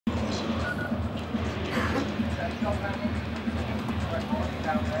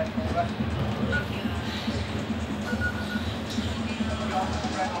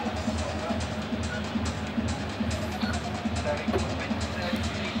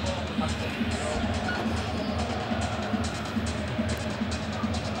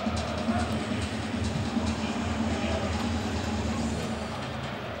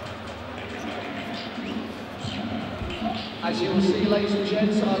As you will see, ladies and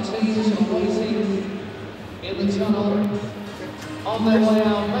gents, our teams are waiting in the tunnel on their way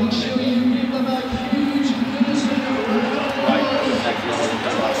out. Make sure you give them a huge Goodison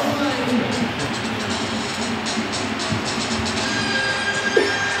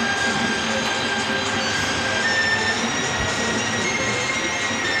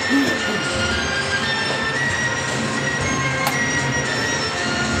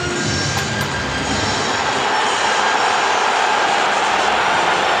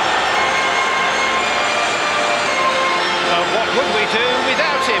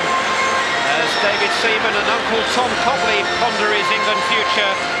David Seaman and Uncle Tom Cobley ponder his England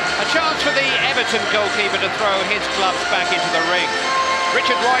future. A chance for the Everton goalkeeper to throw his gloves back into the ring.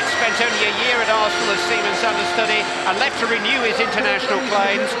 Richard Wright spent only a year at Arsenal as Seaman's understudy and left to renew his international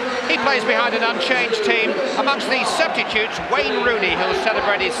claims. He plays behind an unchanged team. Amongst these substitutes, Wayne Rooney, who'll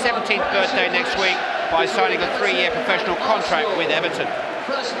celebrate his 17th birthday next week by signing a 3-year professional contract with Everton.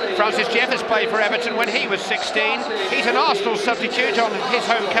 Francis Jeffers played for Everton when he was 16. He's an Arsenal substitute on his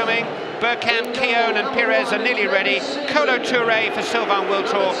homecoming. Bergkamp, Keown and Pires are nearly ready. Kolo Touré for Sylvain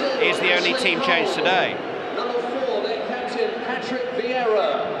Wiltord is the only team change today. Number 4, their captain, Patrick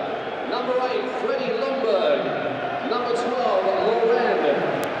Vieira. Number 8, Freddie Ljungberg. Number 12, Laurent.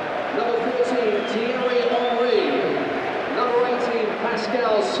 Number 14, Thierry Henry. Number 18,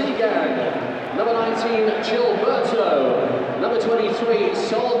 Pascal Segan. Number 19, Gilberto. Number 23,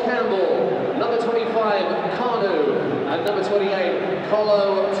 Sol Campbell. Number 25, Kanu. And number 28,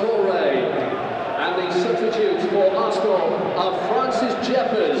 Kolo Touré. And the substitutes for Arsenal are Francis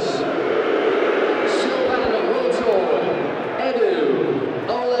Jeffers, Sylvain Wiltord, Edu,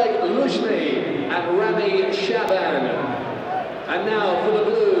 Oleg Luzhny, and Rami Shaban. And now for the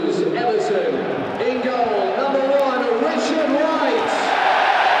Blues, Everton. In goal, number 1, Richard Wright.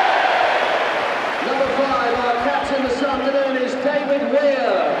 Number 5, our captain this afternoon is David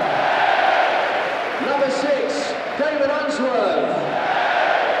Weir. Number 6, David Unsworth.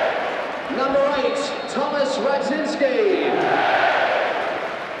 Number 8, Thomas Radzinski.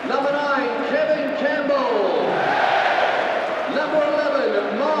 Number 9, Kevin Campbell. Number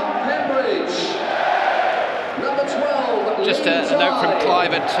 11, Mark Pembridge. Number 12, just a note from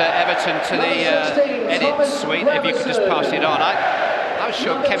Clive at Everton to the edit suite, if you could just pass it on. I was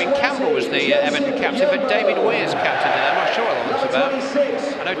sure Kevin Campbell was the Everton captain, but David Weir's captain today. I'm not sure what that's about.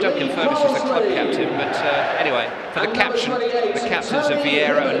 I know Duncan Ferguson's the club captain, but anyway, for the captains of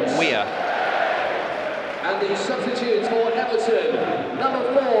Vieira and Weir. And the substitutes for Everton, number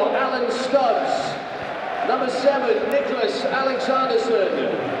 4, Alan Stubbs. Number 7, Nicholas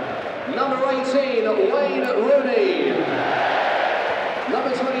Alexanderson. Number 18, Wayne Rooney.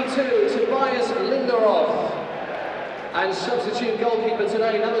 Number 22, Tobias Linderoth. And substitute goalkeeper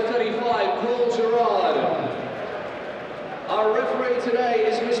today, number 35, Paul Gerrard. Our referee today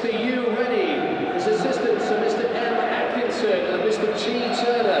is Mr. Hugh Rennie. His assistants are Mr. M. Atkinson and Mr. G.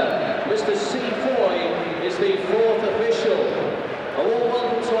 Turner. Mr. C. Foy is the 4th official. A warm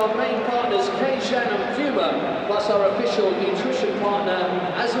welcome to our main partners, K-Shan and Puma, plus our official nutrition partner,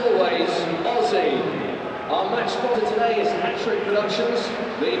 as always, Aussie. Our match sponsor today is Hattrick Productions.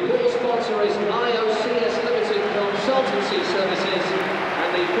 The ball sponsor is IOCS Limited Consultancy Services, and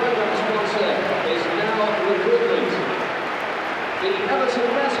the program sponsor is Now Recruitment. The Everton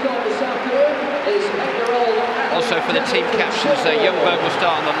mascot this afternoon is 8-year-old. Also for the team captions, Ljungberg will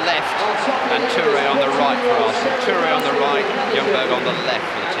start on the left and Touré on the right for Arsenal. Touré on the right, Ljungberg on the left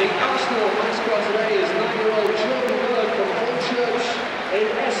for the team captions. The Arsenal mascot today is 9-year-old Jordan Berg from Holchurch in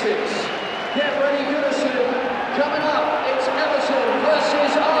Essex. Get ready, Goodison. Coming up, it's Everton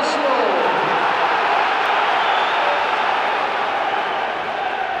versus Arsenal.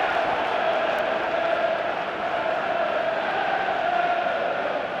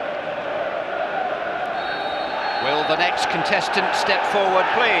 Will the next contestant step forward,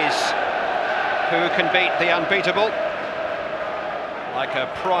 please? Who can beat the unbeatable? Like a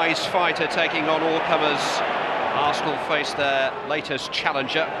prize fighter taking on all comers, Arsenal face their latest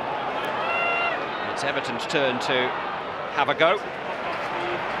challenger. It's Everton's turn to have a go.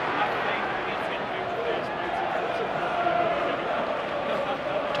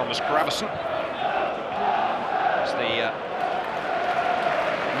 Thomas Gravison is the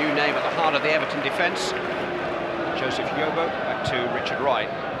new name at the heart of the Everton defence. Joseph Yobo, back to Richard Wright.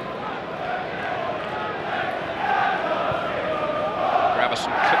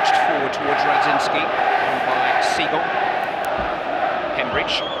 Gravison coached forward towards Radzinski, owned by Seagon.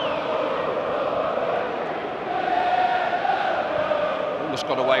 Pembridge. Almost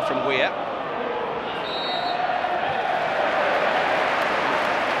got away from Weir.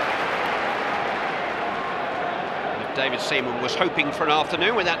 David Seaman was hoping for an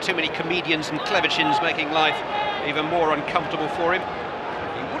afternoon without too many comedians and cleverchins making life even more uncomfortable for him.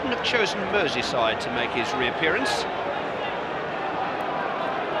 He wouldn't have chosen Merseyside to make his reappearance.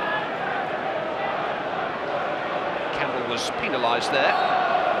 Campbell was penalised there.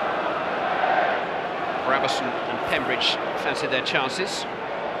 Gravison and Pembridge fancied their chances.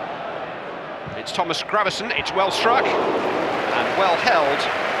 It's Thomas Gravison, it's well struck and well held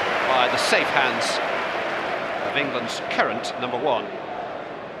by the safe hands of England's current number 1.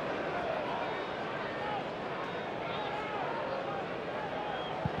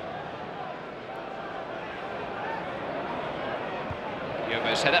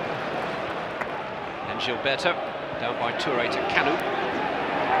 Yobo's header. And Gilberto, down by Touré to Kanu.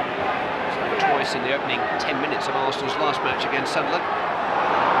 Twice in the opening 10 minutes of Arsenal's last match against Sunderland.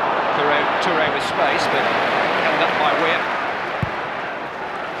 Touré with space, but held up by Weir.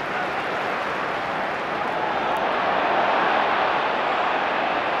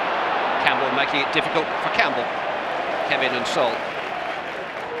 Making it difficult for Campbell, Kevin and Sol.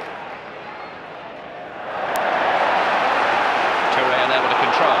 Touré unable to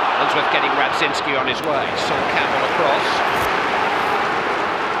control. Unsworth getting Radzinski on his way. Sol Campbell across.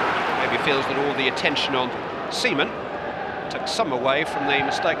 Maybe feels that all the attention on Seaman took some away from the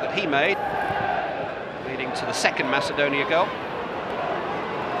mistake that he made, leading to the second Macedonia goal.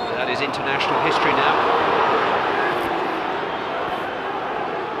 That is international history now.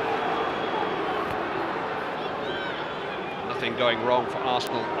 Nothing going wrong for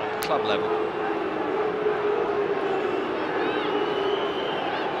Arsenal at club level.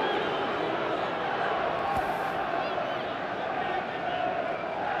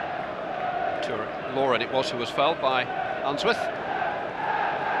 Lauren it was who was fouled by Unsworth.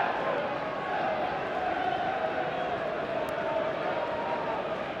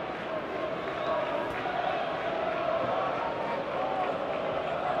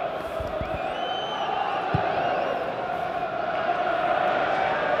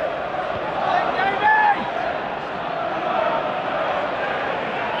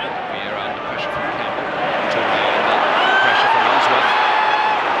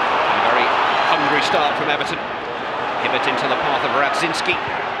 Start from Everton. Hibbert into the path of Radzinski.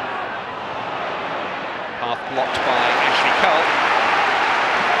 Path blocked by Ashley Cole.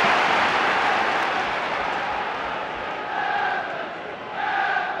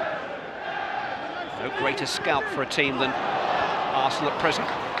 No greater scalp for a team than Arsenal at present.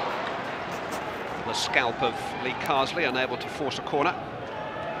 The scalp of Lee Carsley, unable to force a corner.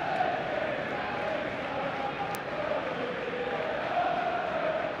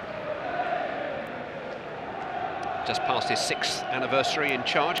 Just past his 6th anniversary in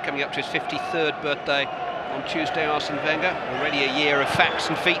charge, coming up to his 53rd birthday on Tuesday, Arsene Wenger. Already a year of facts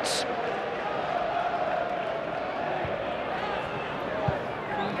and feats.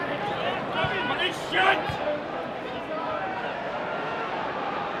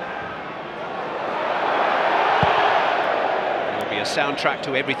 There will be a soundtrack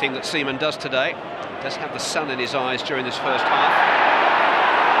to everything that Seaman does today. He does have the sun in his eyes during this first half.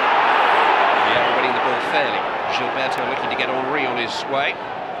 Yeah, winning the ball fairly. Gilberto looking to get Henry on his way.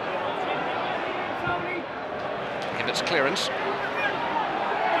 Hibbert's clearance.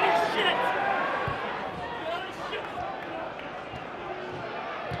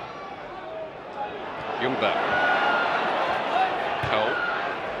 Ljungberg. Cole.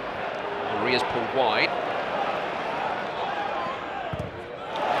 Henry is pulled wide.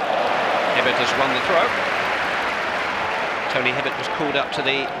 Hibbert has won the throw. Tony Hibbert was called up to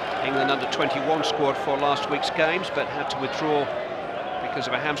the England under-21 squad for last week's games, but had to withdraw because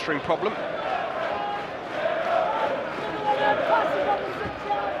of a hamstring problem.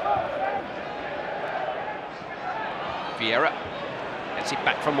 Vieira gets it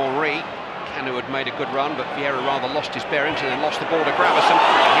back from Henry. Kanu had made a good run, but Vieira rather lost his bearings and then lost the ball to Gravison.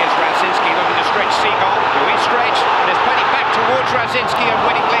 Here's Radzinski looking to stretch Seagon, who is stretched, and has played it back towards Radzinski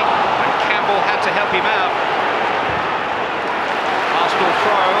unwittingly, and Campbell had to help him out. Arsenal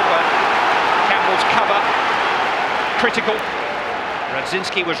throw, but Campbell's cover critical.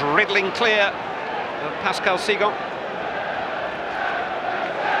 Radzinski was riddling clear of Pascal Seagon.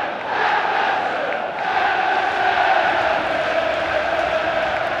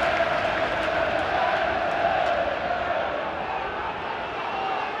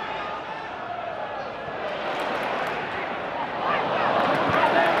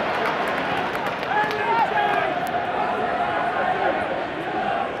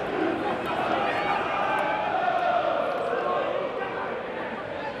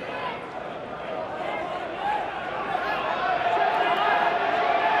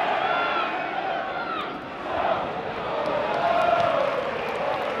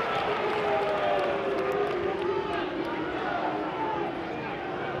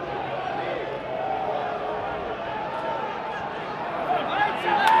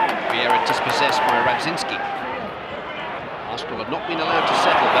 Razinski. Arsenal had not been allowed to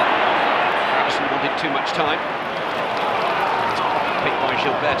settle, but Gravison wanted too much time. Picked by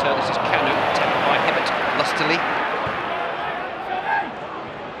Gilberto. This is Kanu, taken by Hibbert lustily.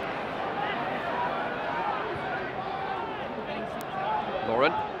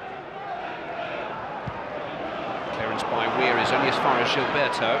 Lauren. Clearance by Weir is only as far as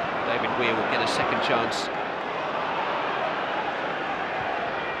Gilberto. David Weir will get a second chance.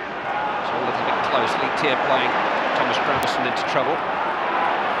 So a little bit close. Lee Tier playing Thomas Gravison into trouble.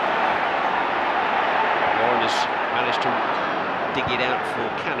 Lauren has managed to dig it out for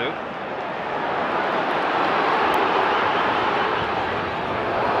Kanu.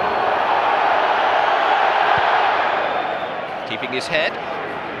 Keeping his head.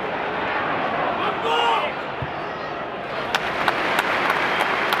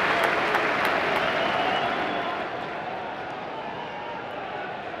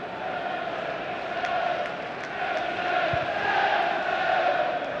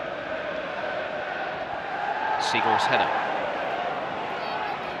 Seagull's header.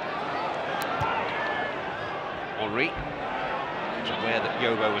 Henry was aware that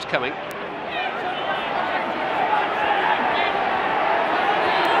Yobo was coming.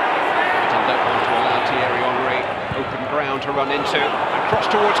 Everton don't want to allow Thierry Henry open ground to run into. And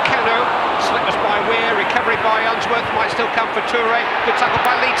cross towards Kanu. Slippers by Weir. Recovery by Unsworth. Might still come for Toure. Good tackle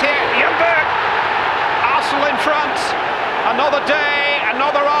by Lee Tier. Youngberg! Arsenal in front. Another day.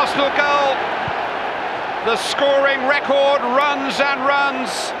 Another Arsenal goal. The scoring record runs and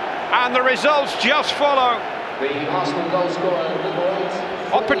runs, and the results just follow. The Arsenal goal scorer, number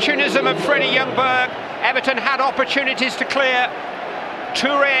 8. Opportunism of Freddie Youngberg. Everton had opportunities to clear.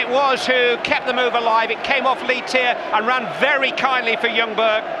 Toure it was who kept the move alive. It came off Lee Tier and ran very kindly for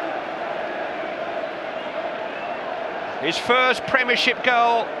Youngberg. His first Premiership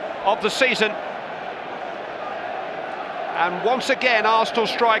goal of the season. And once again, Arsenal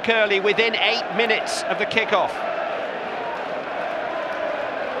strike early within 8 minutes of the kick-off.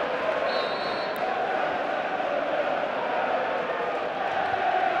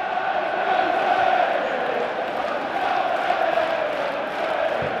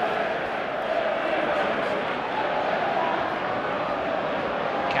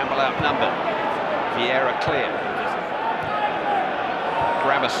 Campbell outnumbered. Vieira clear.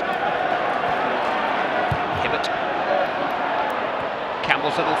 Gravison. Hibbert.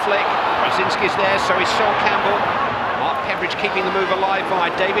 Campbell's little flick. Razinski's there, so is Sol Campbell. Mark Pembridge keeping the move alive by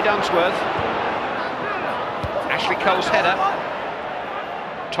David Unsworth. Ashley Cole's header.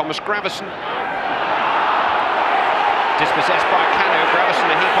 Thomas Gravison. Dispossessed by Kanu.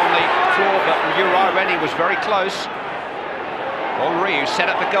 Gravison a heap on the floor, but Uriah Rennie was very close. Henry, who set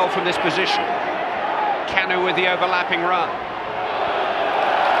up the goal from this position. Kanu with the overlapping run.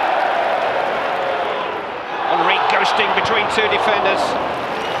 Henry ghosting between two defenders.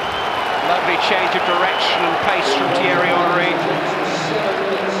 Lovely change of direction and pace from Thierry Henry. 7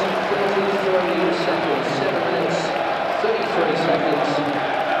 minutes, 33 seconds. 7 minutes, 33 seconds.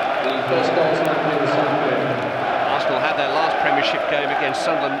 The first goal to happen in the second. Arsenal had their last Premiership game against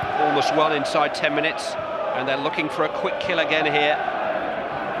Sunderland, almost won inside 10 minutes, and they're looking for a quick kill again here.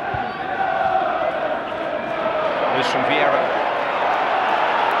 This from Vieira.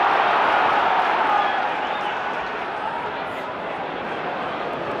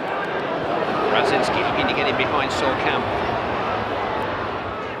 Razinski looking to get in behind Sol Campbell.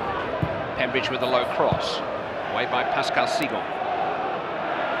 Pembridge with a low cross, away by Pascal Sigon.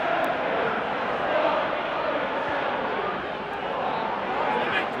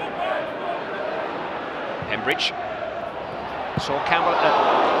 Pembridge. Sol Campbell,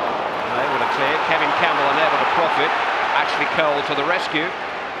 able to clear. Kevin Campbell unable to profit. Ashley Cole to the rescue.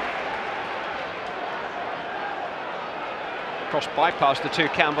 Cross bypassed the two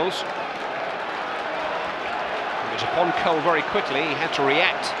Campbells. It was upon Cole very quickly. He had to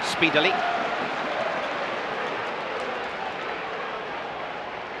react speedily.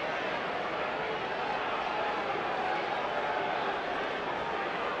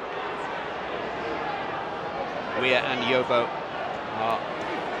 Weir and Yobo are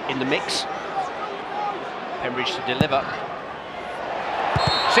in the mix. Pembridge to deliver.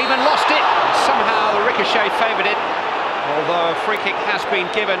 Seaman lost it. Somehow the ricochet favoured it, although a free kick has been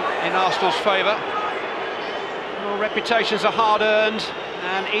given in Arsenal's favour. Well, reputations are hard earned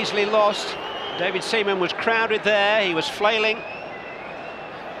and easily lost. David Seaman was crowded there. He was flailing.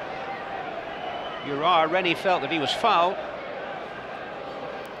 Uriah Rennie felt that he was fouled.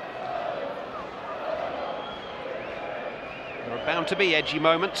 There are bound to be edgy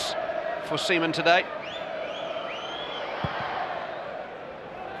moments for Seaman today.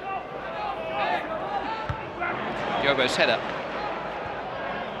 Kubo's header.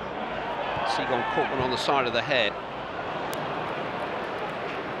 Seagon caught one on the side of the head.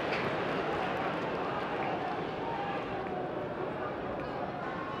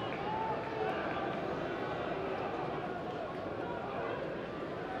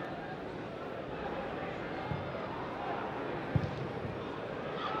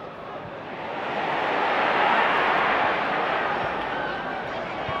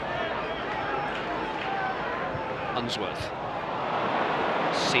 Unsworth.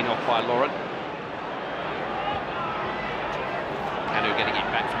 Seen off by Lauren. Canu getting it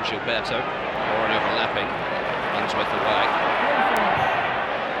back from Gilberto. Lauren overlapping. Unsworth away.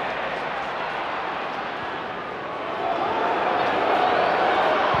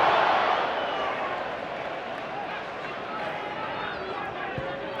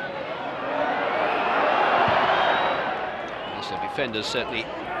 So defenders certainly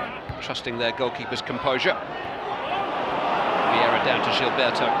trusting their goalkeeper's composure. Vieira down to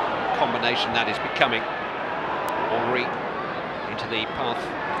Gilberto. Combination that is becoming. Henri into the path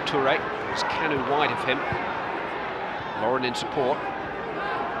of Touré. It's Canu wide of him. Lauren in support.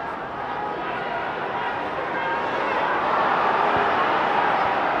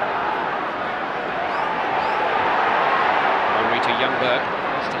 Henri to Youngberg.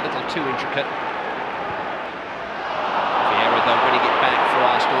 Just a little too intricate. Vieira though winning it back for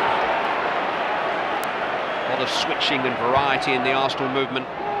Arsenal. A lot of switching and variety in the Arsenal movement.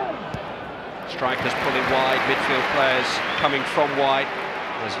 Strikers pulling wide, midfield players coming from wide,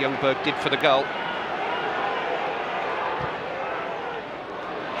 as Youngberg did for the goal.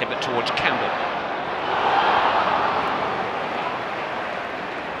 Hibbert towards Campbell.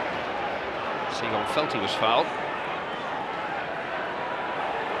 Seagon felt he was fouled.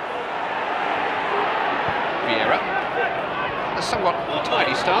 Vieira. A somewhat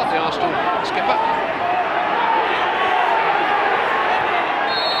untidy start, the Arsenal skipper.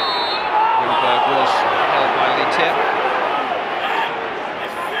 Was held by Lietier.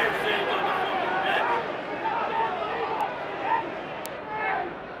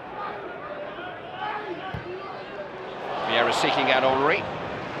 Vieira seeking out Henri.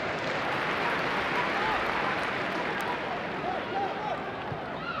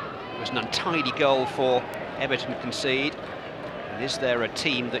 It was an untidy goal for Everton concede. And is there a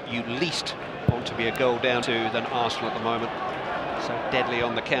team that you least want to be a goal down to than Arsenal at the moment? So deadly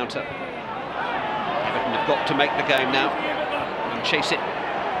on the counter. Have got to make the game now and chase it.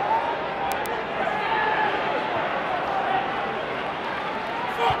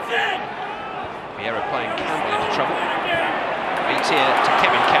 Vieira playing Campbell into trouble. Lietier to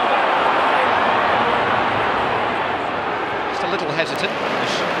Kevin Campbell. Just a little hesitant,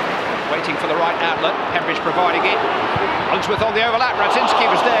 waiting for the right outlet. Pembridge providing it. Unsworth on the overlap. Radzinski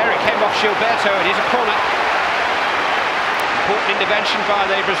was there. It came off Gilberto. It is a corner. Important intervention by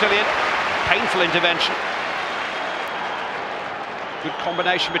the Brazilian. Painful intervention. Good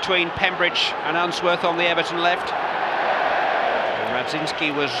combination between Pembridge and Unsworth on the Everton left. And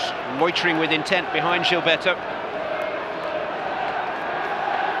Radzinski was loitering with intent behind Gilberto.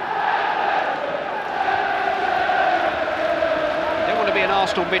 You don't want to be an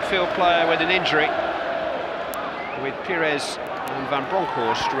Arsenal midfield player with an injury. With Pires and Van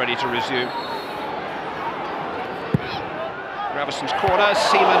Bronckhorst ready to resume. Graveson's corner,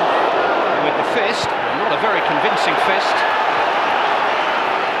 Seaman with the fist, not a very convincing fist.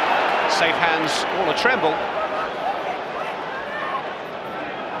 Safe hands, all a tremble.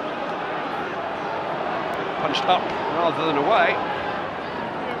 Punched up rather than away.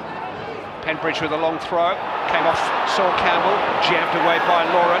 Pembridge with a long throw, came off Sol Campbell, jabbed away by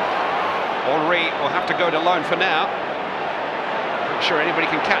Lauren. Henri will have to go to loan for now. Not sure anybody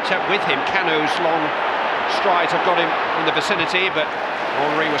can catch up with him. Canu's long strides have got him in the vicinity, but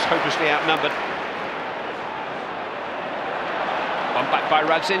Henri was hopelessly outnumbered. One back by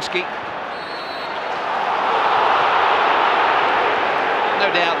Radzinski. No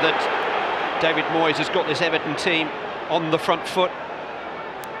doubt that David Moyes has got this Everton team on the front foot.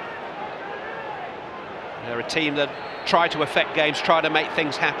 They're a team that try to affect games, try to make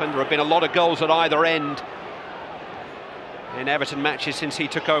things happen. There have been a lot of goals at either end in Everton matches since he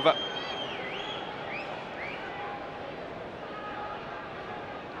took over.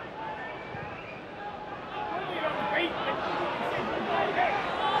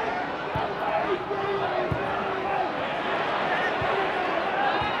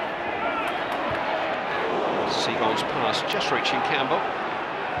 Seagon's pass just reaching Campbell.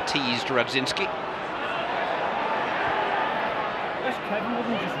 Teased Radzinski.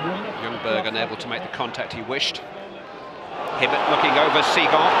 Youngberg unable to make the contact he wished. Hibbert looking over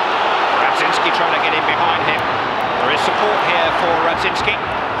Seagon. Radzinski trying to get in behind him. There is support here for Radzinski.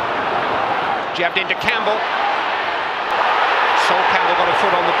 Jabbed into Campbell. Sol Campbell got a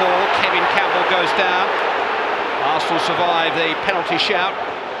foot on the ball. Kevin Campbell goes down. Arsenal survive the penalty shout.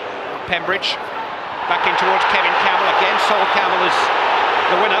 Pembridge back in towards Kevin Campbell again. Sol Campbell is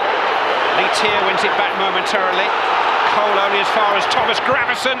the winner. Lee Tier wins it back momentarily. Cole only as far as Thomas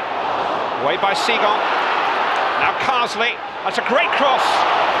Gravison. Away by Seagon. Now Carsley. That's a great cross.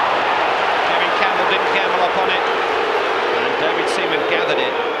 Kevin Campbell didn't gamble up on it. And David Seaman gathered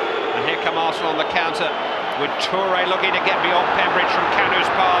it. And here come Arsenal on the counter, with Toure looking to get beyond Pembridge from Kanu's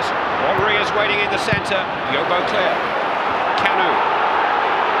pass. Henry is waiting in the centre. Yobo clear. Kanu.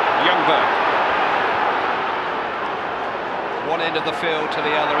 Youngberg. One end of the field to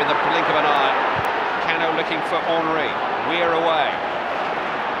the other in the blink of an eye. Kanu looking for Henry. Weir away.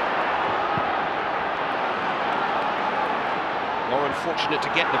 More unfortunate to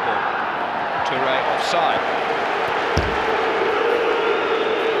get the ball. Toure offside.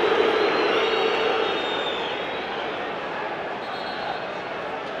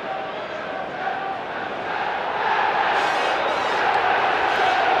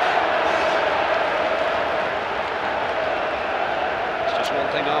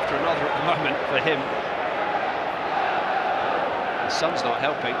 After another at the moment for him. The sun's not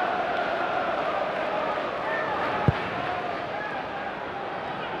helping.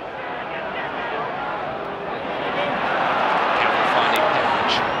 Campbell finding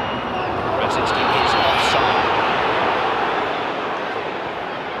Pembridge. Radzinski is offside.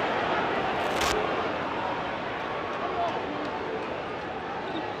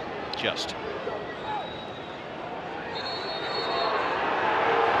 Just.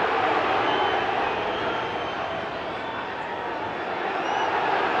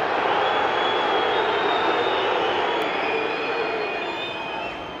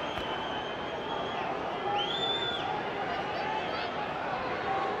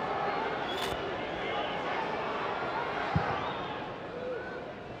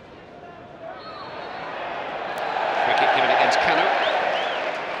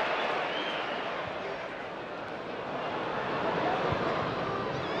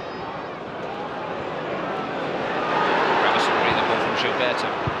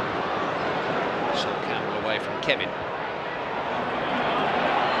 Sol Campbell away from Kevin.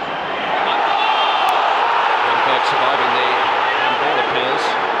 Youngberg surviving the handball appeals.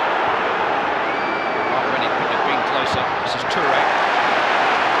 Really couldn't have been closer. This is Toure.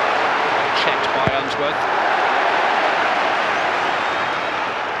 Checked by Unsworth.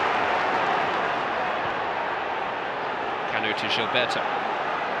 Kanu to Gilberto.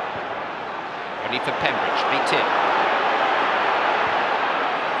 Only for Pembridge. Beat in.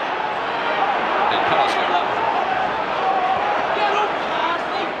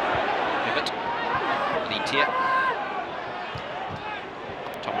 Pivot. Lee Tier.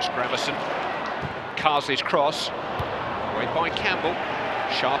 Thomas Gravison. Carsley's cross. Away by Campbell.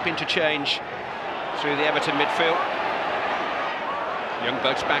 Sharp interchange through the Everton midfield.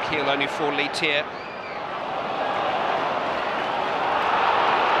 Youngberg's back heel only for Lee Tier.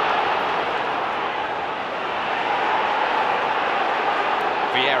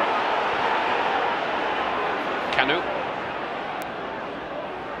 Vieira. Kanu.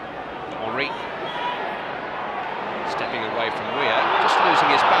 Henry. Stepping away from Weir, just losing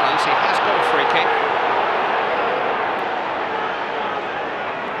his balance. He has got a free kick.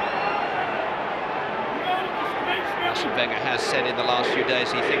 Arsene Wenger has said in the last few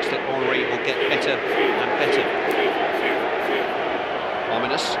days he thinks that Henry will get better and better.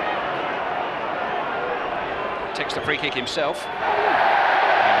 Ominous. Takes the free kick himself.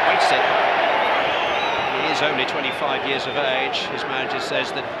 And waits it. He is only 25 years of age. His manager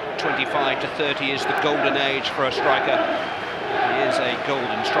says that 25 to 30 is the golden age for a striker. He is a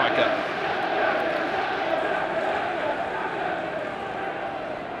golden striker.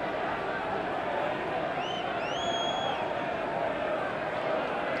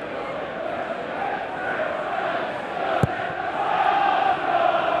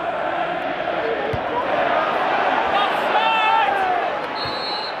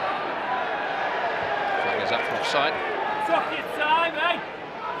 Flag is up for offside. Time, eh?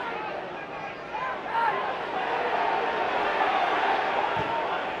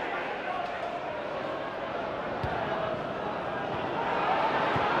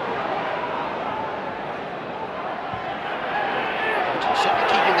 Certainly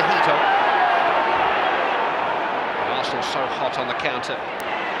keeping the heat on. Arsenal so hot on the counter.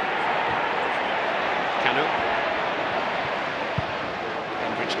 Kanu.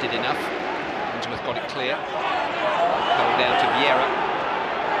 Pembridge did enough. Unsworth got it clear. Hold down to Vieira.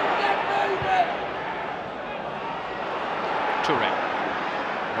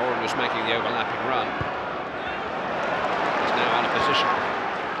 Lauren was making the overlapping run. He's now out of position.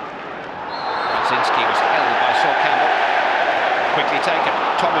 Radzinski was held by Sol Campbell. Quickly taken.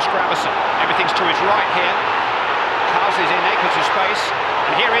 Thomas Gravison. Everything's to his right here. Carsley's in acres of space.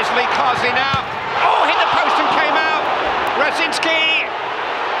 And here is Lee Carsley now. Oh, hit the post and came out. Radzinski.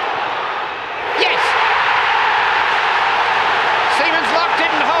 Yes! Seaman's luck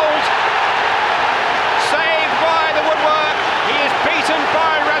didn't hold. Saved by the woodwork. He is beaten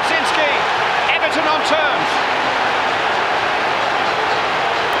by Radzinski. Everton on terms.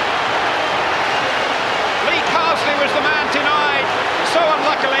 Lee Carsley was the man denied. So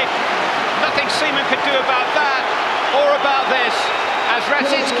unluckily, nothing Seaman could do about that or about this, as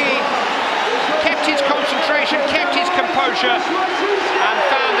Radzinski kept his concentration, kept his composure, and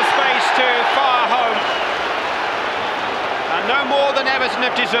found the space to fire home. And no more than Everton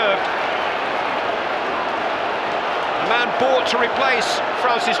have deserved. The man bought to replace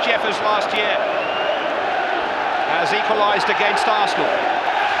Francis Jeffers last year has equalised against Arsenal.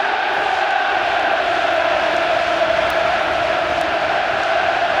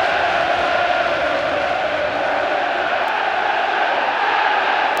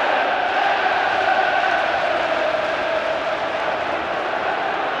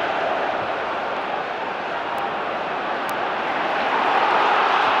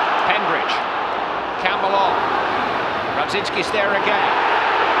 Campbell on. Radzinski's there again.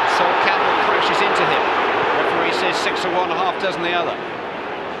 Sol Campbell crashes into him. Referee says 6 of one, half dozen the other.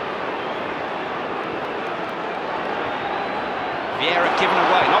 Vieira given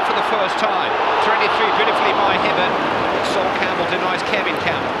away, not for the first time. Threaded through beautifully by Hibbert. Sol Campbell denies Kevin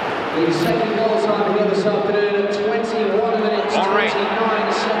Campbell. The second goal time here this afternoon at 21 minutes, 29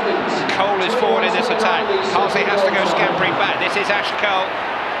 seconds. Cole is forward in this attack. Carsley has to go scampering back. This is Ash Cole.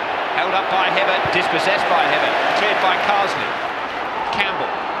 Held up by Hibbert, dispossessed by Hibbert, cleared by Carsley. Campbell,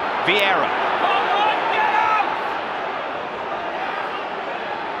 Vieira.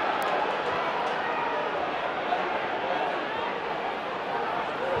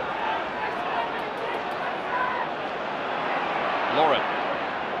 Lauren.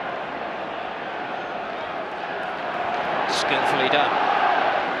 Skillfully done.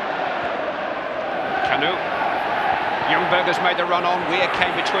 Canu. Youngberger's made the run on, Weir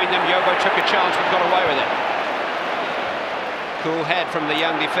came between them, Yobo took a chance but got away with it. Cool head from the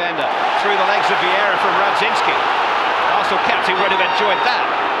young defender, through the legs of Vieira from Radzinski. Arsenal captain would have enjoyed that.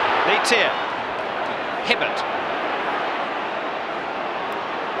 Leitier, Hibbert.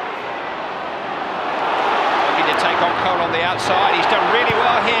 Looking to take on Cole on the outside, he's done really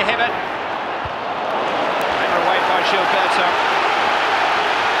well here, Hibbert. Taken away by Gilberto.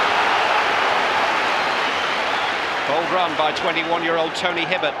 Bold run by 21-year-old Tony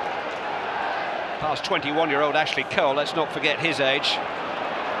Hibbert. Past 21-year-old Ashley Cole, let's not forget his age.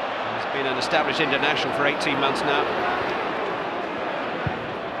 He's been an established international for 18 months now.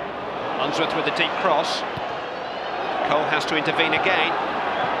 Unsworth with the deep cross. Cole has to intervene again.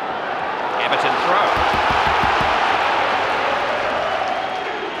 Everton throw.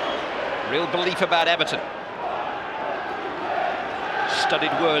 Real belief about Everton.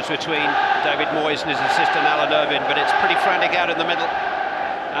 Studied words between David Moyes and his assistant Alan Irvine, but it's pretty frantic out in the middle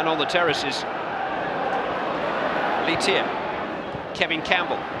and on the terraces. Leitier, Kevin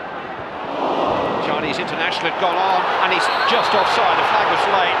Campbell. Chinese international had gone on and he's just offside, the flag was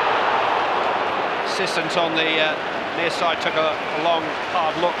late. Assistant on the near side took a long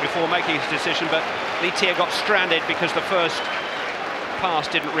hard look before making his decision, but Leitier got stranded because the first pass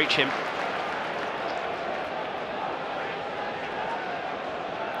didn't reach him.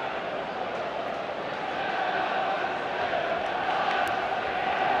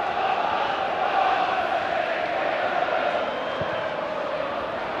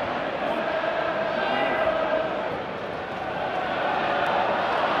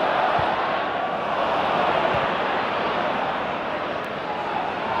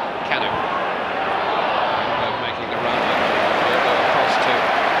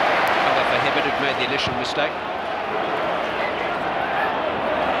 Mistake.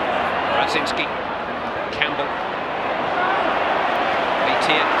 Radzinski, Campbell,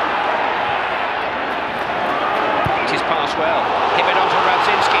 Leitier. Beat his pass well. Hibbert onto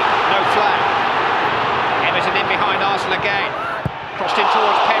Radzinski, no flag. Everton in behind Arsenal again. Crossed in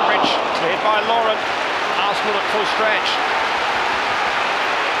towards Pembridge, cleared by Lauren. Arsenal at full stretch.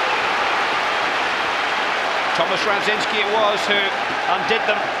 Thomas Radzinski it was who undid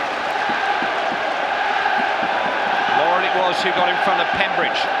them. Lauren it was who got in front of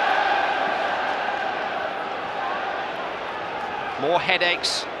Pembridge. More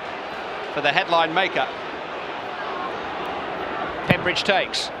headaches for the headline maker. Pembridge Bridge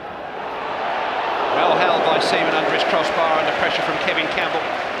takes. Well held by Seaman under his crossbar, under pressure from Kevin Campbell.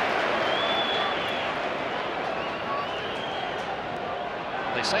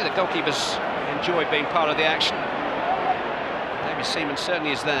 They say the goalkeepers enjoy being part of the action. Maybe Seaman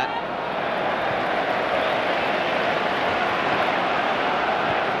certainly is that.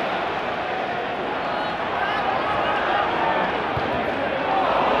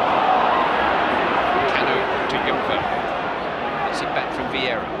 Cano to Jungfer. Gets it back from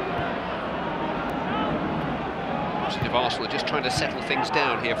Vieira. Positive Arsenal are just trying to settle things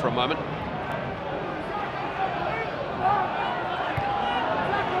down here for a moment.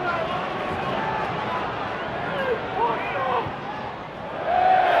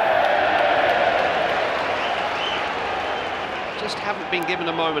 Haven't been given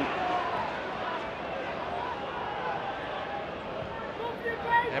a moment.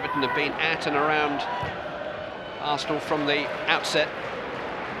 Everton have been at and around Arsenal from the outset.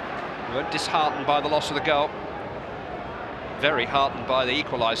 We weren't disheartened by the loss of the goal. Very heartened by the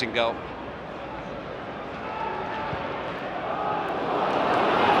equalising goal.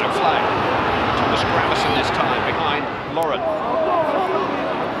 No flag. Thomas Gravison this time behind Lauren.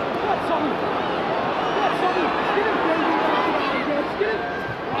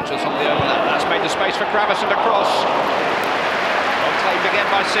 Just on the overlap, that's made the space for Gravison to cross. Well claimed again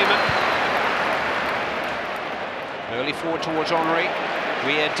by Seaman. Early forward towards Henry.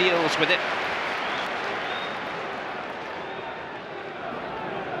 Weir deals with it.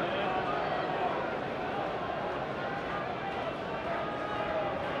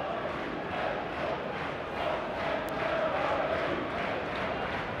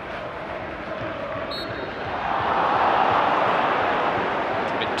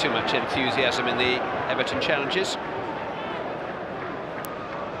 Too much enthusiasm in the Everton challenges.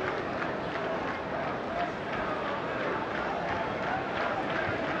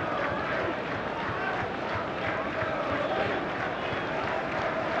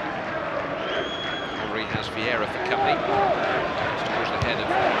 Henry has Vieira for company. It's towards the head of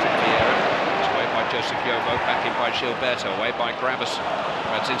Vieira. It's away by Joseph Yobo, back in by Gilberto, away by Gravis.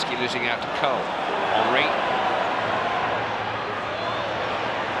 Radzinski losing out to Cole. Henry.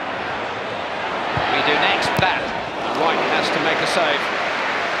 Do next that, and Wright has to make a save.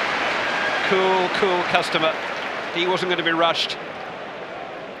 Cool customer. He wasn't going to be rushed.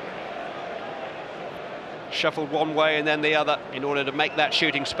 Shuffled one way and then the other in order to make that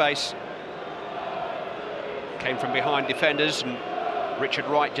shooting space. Came from behind defenders and Richard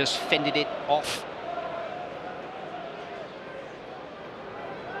Wright just fended it off.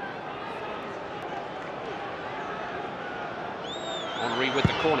 Henry with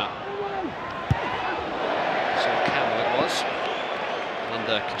the corner.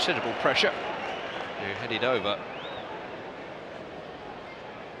 Under considerable pressure, who headed over.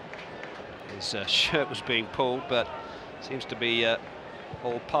 His shirt was being pulled, but seems to be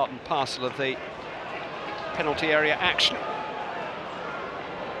all part and parcel of the penalty area action.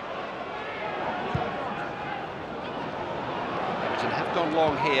 Everton have gone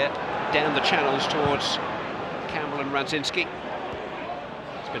long here, down the channels towards Campbell and Radzinski.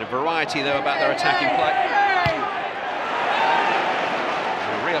 There's been a variety, though, about their attacking play.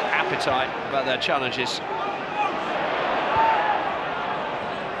 Real appetite about their challenges.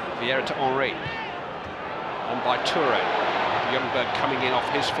 Vieira to Henry. On by Toure. Youngberg coming in off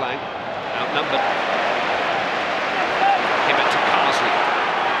his flank. Outnumbered. Hibbert to Carsley.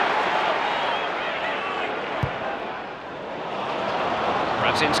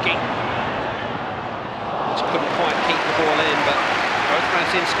 Radzinski. Just couldn't quite keep the ball in, but both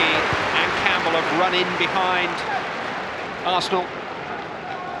Radzinski and Campbell have run in behind Arsenal.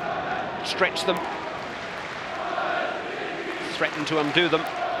 Stretch them, threaten to undo them.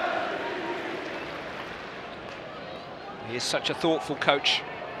 He is such a thoughtful coach.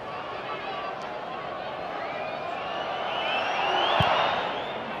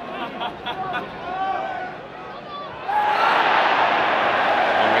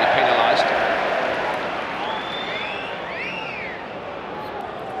 Henry penalised.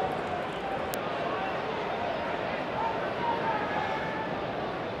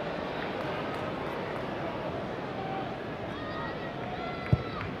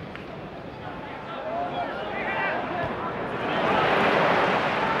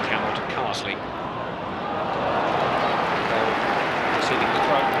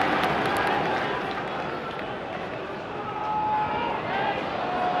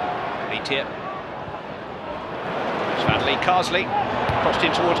 Here. Svanley, Carsley, crossed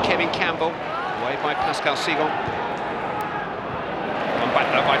in towards Kevin Campbell, away by Pascal Sigon. Gone back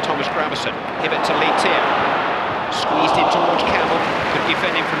though by Thomas Gravison. Hibbert to Lee Tier, squeezed in towards Campbell. Good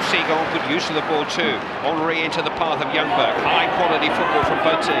defending from Seagull, good use of the ball too. Henry into the path of Youngberg. High quality football from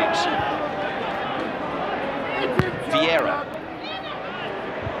both teams. Vieira.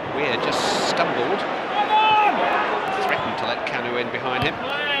 Weir just stumbled. Threatened to let Kanu in behind him.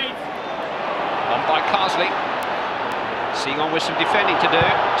 On by Carsley. Seagull with some defending to do.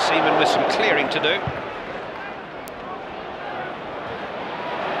 Seaman with some clearing to do.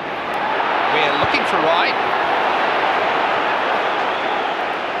 Weir looking for Wright.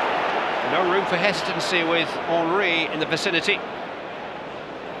 No room for hesitancy with Henry in the vicinity.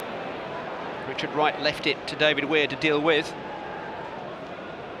 Richard Wright left it to David Weir to deal with.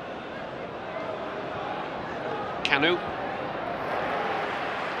 Kanu.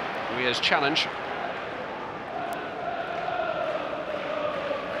 Weir's challenge.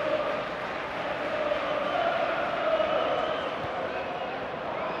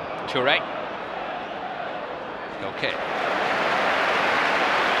 Toure. Okay.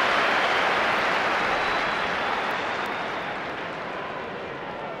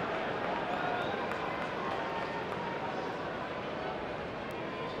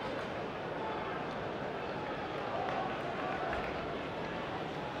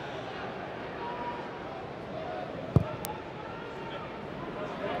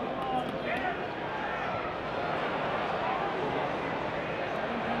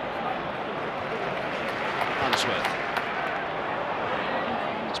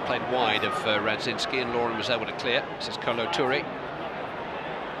 It's played wide of Radzinski, and Lauren was able to clear. This is Kolo Toure,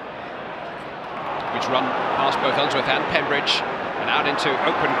 which run past both Unsworth and Pembridge and out into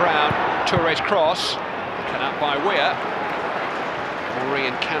open ground. Toure's cross cut out by Weir. Henry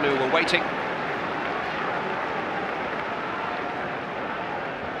and Kanu were waiting.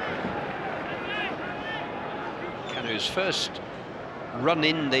 Kanu's first run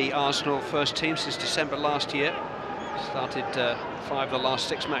in the Arsenal first team since December last year. Started 5 of the last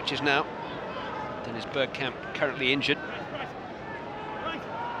 6 matches now. Dennis Bergkamp currently injured.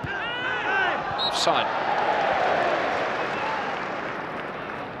 Offside.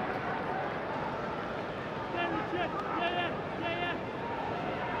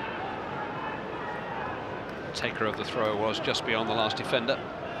 Taker of the throw was just beyond the last defender.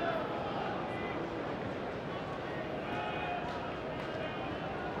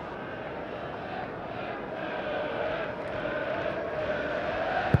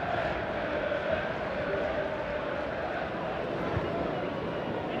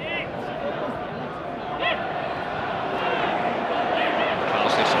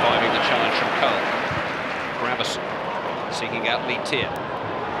 Seeking out lead tier.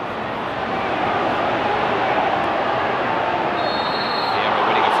 Vieira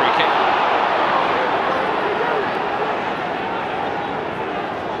winning a free kick.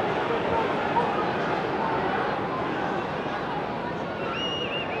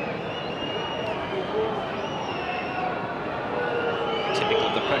 Typical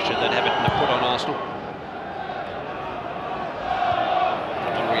of the pressure that Everton have put on Arsenal.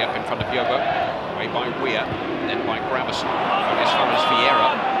 Henry up in front of Yobo. Away by Weir. Then by Gravison. As far as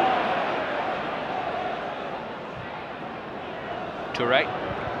Vieira. Toure.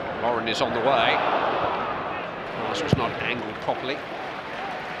 Lauren is on the way. Pass was not angled properly.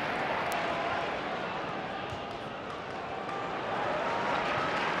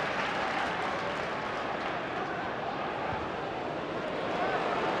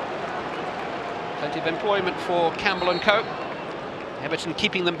 Plenty of employment for Campbell and co. Everton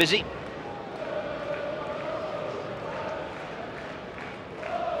keeping them busy.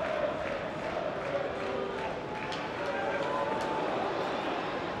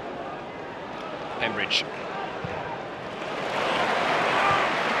 Pembridge.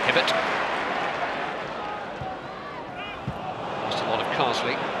 Hibbert. Lost a lot of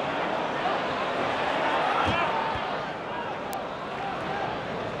Carsley.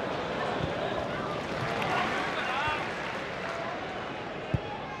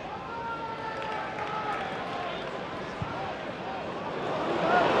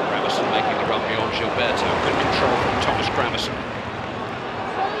 Gravison making the run beyond Gilberto. Good control from Thomas Gravison.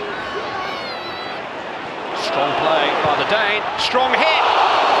 Strong play by the Dane, strong hit!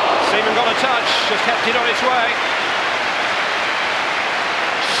 Seaman got a touch, just kept it on its way.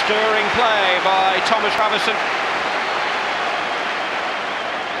 Stirring play by Thomas Gravison.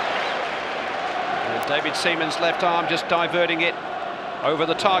 And David Seaman's left arm just diverting it over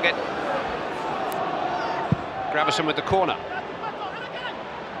the target. Gravison with the corner.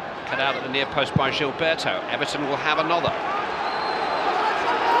 Cut out at the near post by Gilberto. Everton will have another.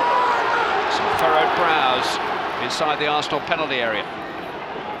 Furrowed brows inside the Arsenal penalty area.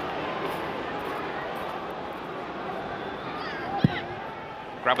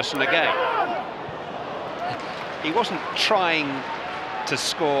 Gravison again. He wasn't trying to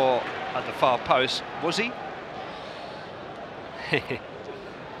score at the far post, was he?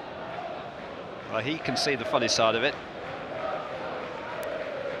 Well, he can see the funny side of it.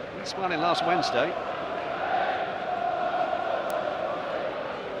 He smiling last Wednesday.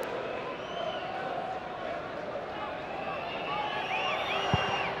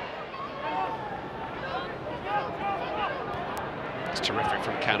 It's terrific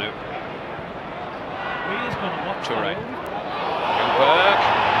from Kanu. Toure. Youngberg.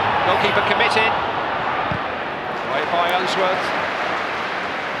 Goalkeeper committed. Away by Unsworth.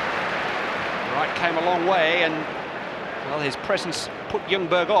 Wright came a long way, and well, his presence put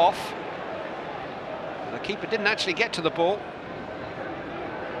Youngberg off. The keeper didn't actually get to the ball.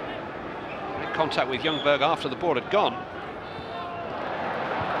 Made contact with Youngberg after the ball had gone.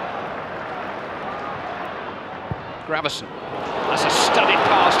 Gravison. That's a studied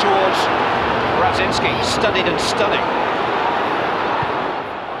pass towards Radzinski. Studied and stunning.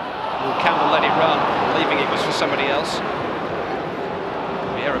 Well, Campbell let it run, believing it was for somebody else.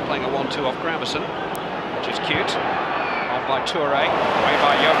 Vieira playing a 1-2 off Gravison, which is cute. On by Toure, away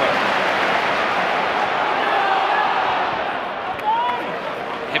by Yobo.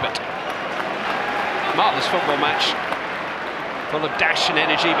 Hibbert. Marvellous football match. Full of dash and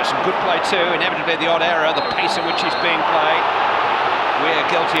energy, but some good play too. Inevitably the odd error, the pace at which he's being played. We're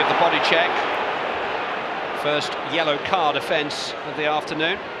guilty of the body check. First yellow card offence of the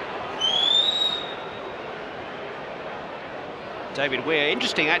afternoon. David Weir,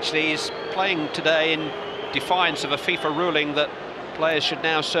 interesting actually, is playing today in defiance of a FIFA ruling that players should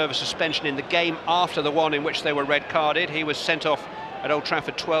now serve a suspension in the game after the one in which they were red carded. He was sent off at Old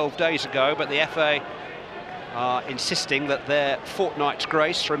Trafford 12 days ago, but the FA are insisting that their fortnight's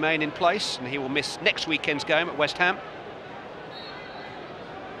grace remain in place, and he will miss next weekend's game at West Ham.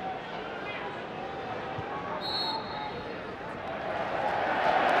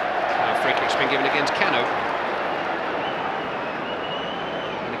 Now free kick's been given against Kanu.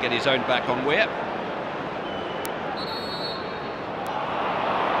 Going to get his own back on Weir.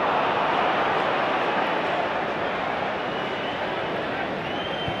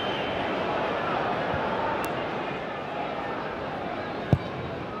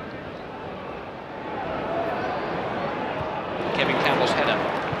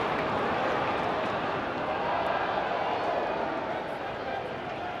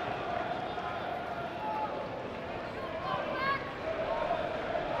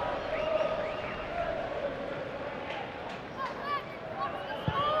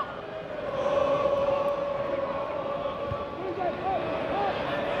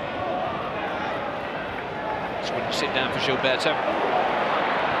 Wouldn't sit down for Gilberto.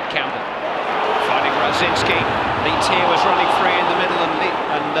 Campbell finding Radzinski. Leitier was running free in the middle,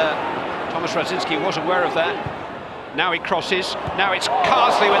 and Thomas Radzinski was aware of that. Now he crosses. Now it's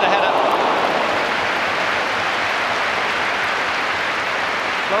Carsley with the header.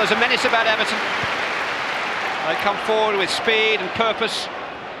 Well, there's a menace about Everton. They come forward with speed and purpose.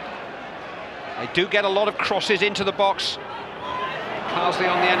 They do get a lot of crosses into the box.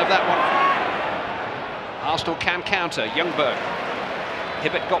 Carsley on the end of that one. Arsenal can counter. Youngberg.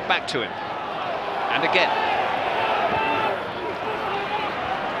 Hibbert got back to him. And again.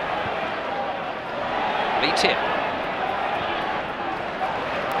 Leitier.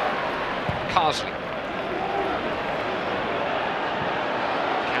 Carsley.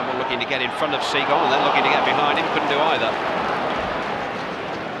 Campbell looking to get in front of Seagull and then looking to get behind him. Couldn't do either.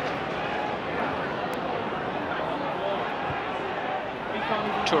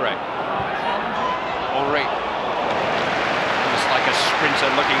 Toure. Henry. Almost like a sprinter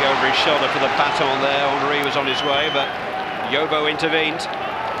looking over his shoulder for the baton there. Henry was on his way, but Yobo intervened.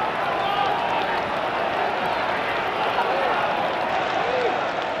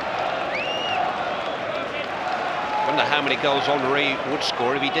 I wonder how many goals Henry would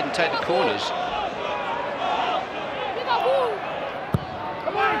score if he didn't take the corners.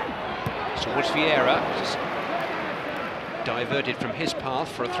 Towards Vieira. Just diverted from his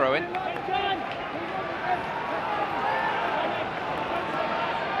path for a throw-in.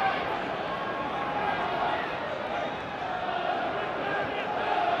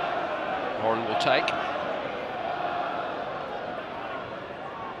 Warren will take.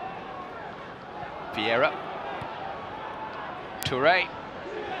 Vieira. Toure.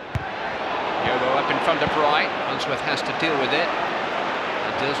 Yobo up in front of Wright. Unsworth has to deal with it.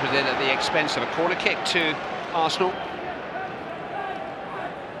 And deals with it at the expense of a corner kick to Arsenal.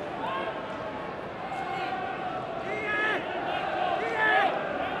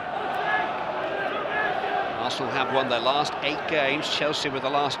 Arsenal have won their last 8 games. Chelsea were the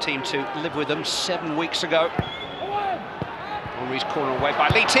last team to live with them 7 weeks ago. Henry's corner away by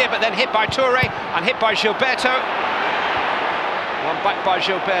Leitier, but then hit by Touré and hit by Gilberto. One back by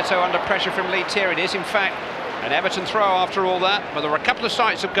Gilberto under pressure from Leitier. It is, in fact, an Everton throw after all that, but there were a couple of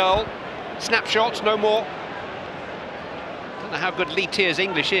sights of goal. Snapshots, no more. Don't know how good Leitier's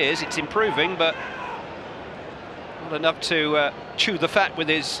English is. It's improving, but not enough to chew the fat with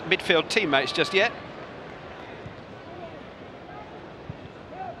his midfield teammates just yet.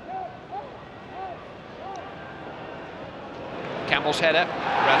 Campbell's header.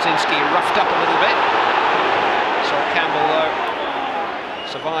 Radzinski roughed up a little bit. Sol Campbell, though,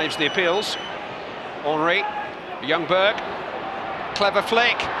 survives the appeals. Henry, Ljungberg, clever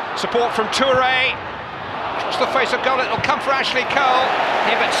flick. Support from Touré. Across the face of goal, it'll come for Ashley Cole.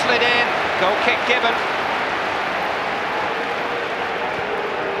 Hibbert slid in. Goal kick given.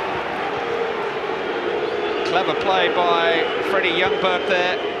 Clever play by Freddie Ljungberg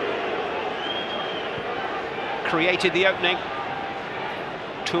there. Created the opening.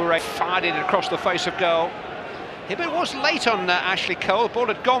 Touré fired it across the face of goal. Hibbert was late on Ashley Cole. The ball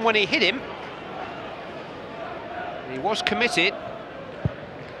had gone when he hit him. He was committed.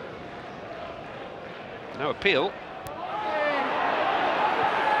 No appeal.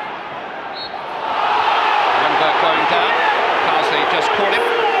 Ljungberg going down. Carsley just caught him.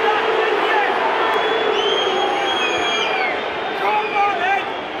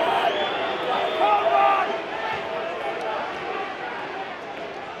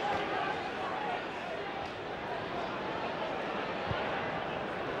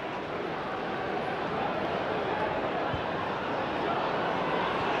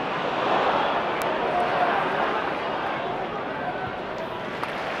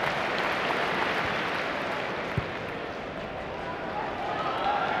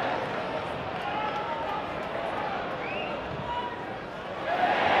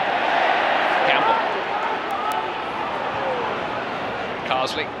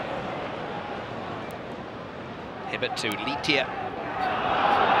 Carsley. Hibbert to Leitier.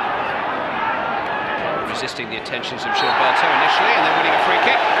 Resisting the attentions of Gilberto initially and then winning a free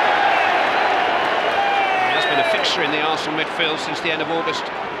kick. He has been a fixture in the Arsenal midfield since the end of August.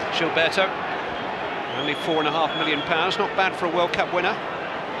 Gilberto, only £4.5 million, not bad for a World Cup winner.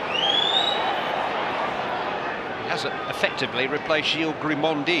 He has effectively replaced Gilles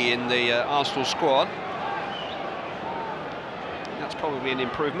Grimondi in the Arsenal squad. That's probably an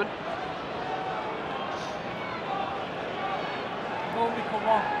improvement.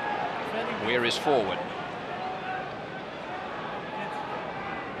 Weir is forward.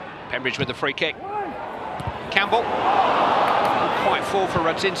 Pembridge with the free kick. Campbell. Didn't quite fall for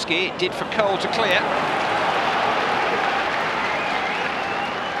Radzinski. It did for Cole to clear.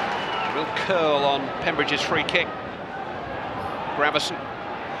 A real curl on Pembridge's free kick. Gravison.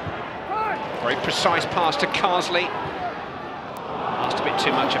 Very precise pass to Carsley. Asked a bit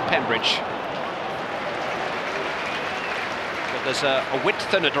too much of Pembridge. But there's a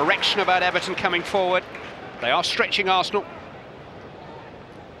width and a direction about Everton coming forward. They are stretching Arsenal.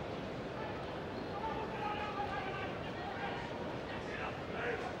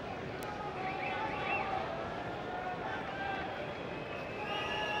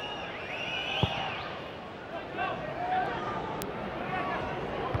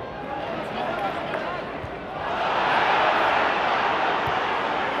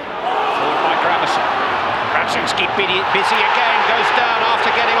 Busy again, goes down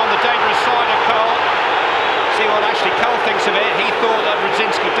after getting on the dangerous side of Cole. See what Ashley Cole thinks of it. He thought that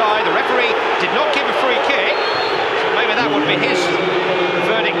Radzinski died. The referee did not give a free kick, so maybe that would be his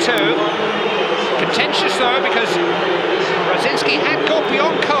verdict too. Contentious though, because Radzinski had got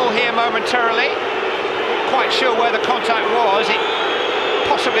beyond Cole here momentarily. Not quite sure where the contact was. It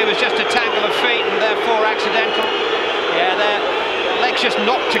possibly was just a tangle of feet and therefore accidental. Yeah, their legs just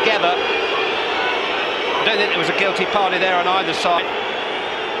knocked together. I don't think there was a guilty party there on either side,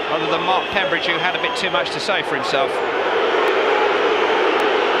 other than Mark Pembridge, who had a bit too much to say for himself.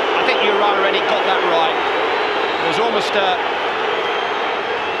 I think Uriah Rennie got that right. There was almost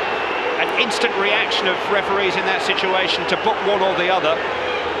an instant reaction of referees in that situation to book one or the other.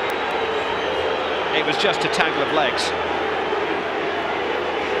 It was just a tangle of legs.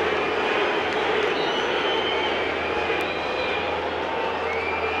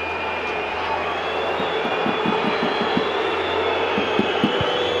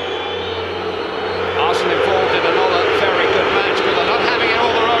 Involved in another very good match, but they're not having it all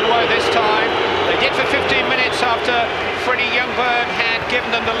their own way this time. They did for 15 minutes after Freddie Ljungberg had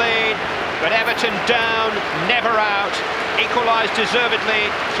given them the lead, but Everton down, never out, equalised deservedly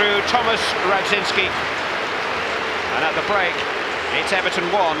through Thomas Radzinski. And at the break, it's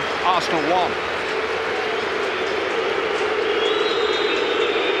Everton 1, Arsenal 1.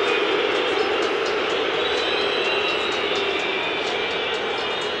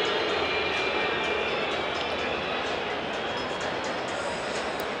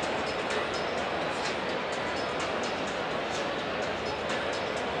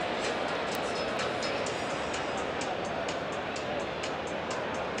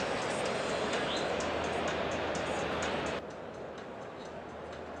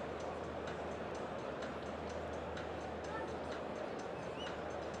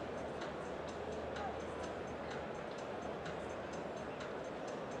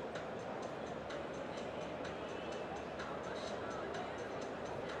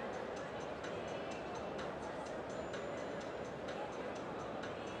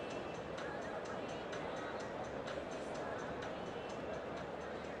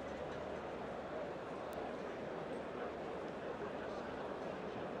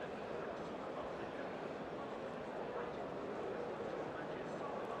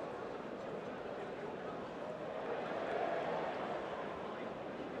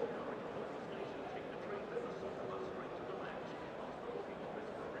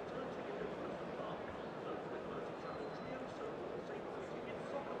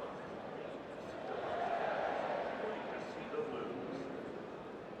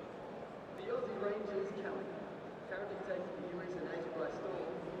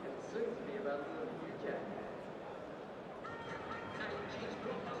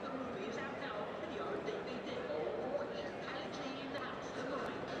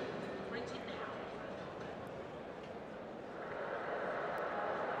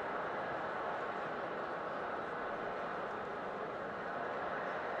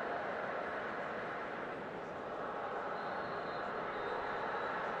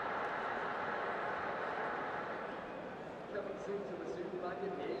 Soon to the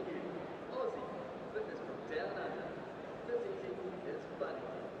supermarket near you. Aussie, fitness from down under. This eating is funny.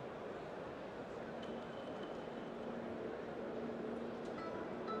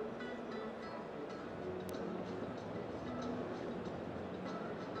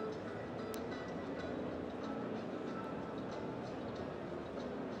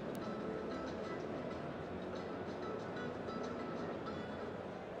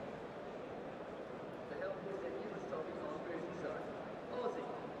 The help is that you were stopping on Merseyside. Aussie,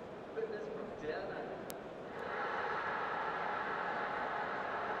 fitness from down under.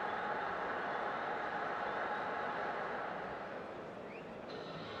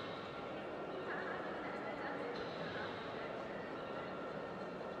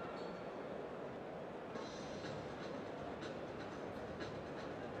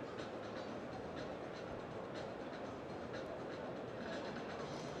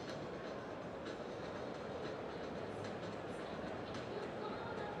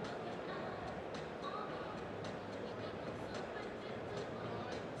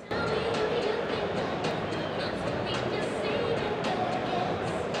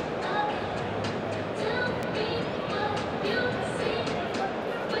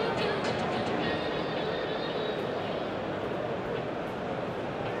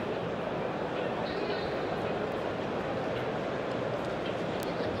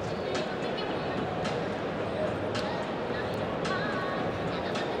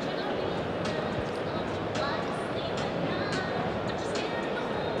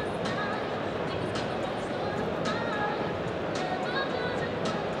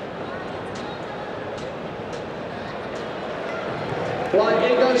 Right,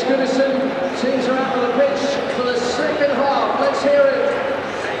 here goes Goodison. Teams are out on the pitch for the second half. Let's hear it.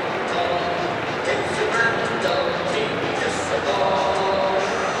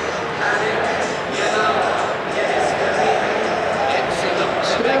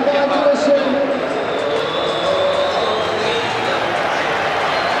 Stand by, Goodison.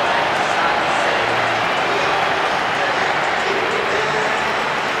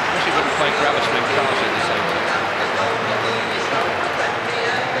 Wish he wouldn't play Goodison and Carson at the same time.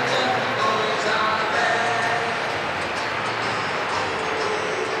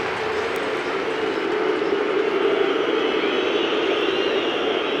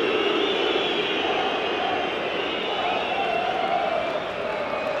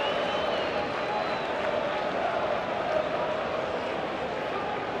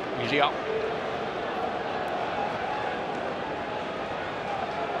 Easy up.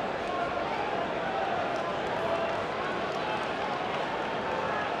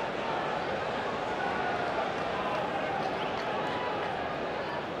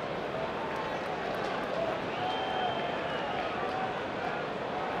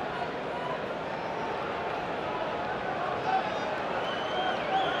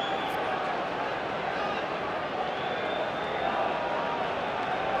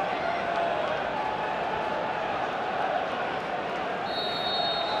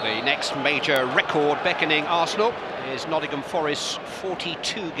 The next major record beckoning Arsenal is Nottingham Forest's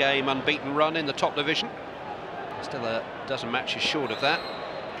 42-game unbeaten run in the top division. Still a dozen matches short of that.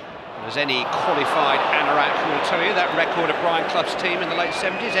 As any qualified anorak will tell you, that record of Brian Clough's team in the late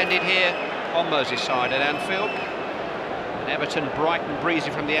 70s ended here on Merseyside at Anfield. And Everton, bright and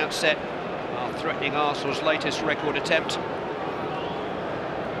breezy from the outset, are threatening Arsenal's latest record attempt.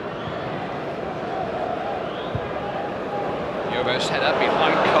 Yobo's header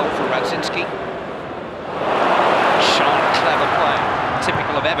behind goal for Radzinski. Sharp, clever play,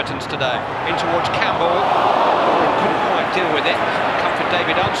 typical of Everton's today. In towards Campbell, couldn't quite deal with it. Come for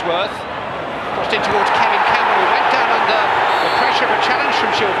David Unsworth. Crossed in towards Kevin Campbell, who went down under the pressure of a challenge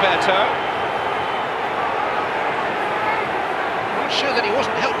from Gilberto. Not sure that he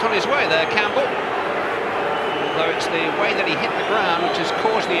wasn't helped on his way there, Campbell. Although it's the way that he hit the ground which has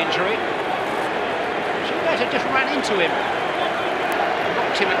caused the injury. Gilberto just ran into him.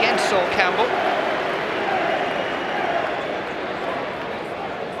 Knocked him against Sol Campbell.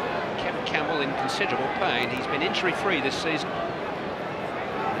 Kevin Campbell in considerable pain. He's been injury-free this season.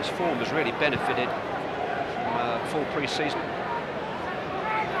 His form has really benefited from a full pre-season.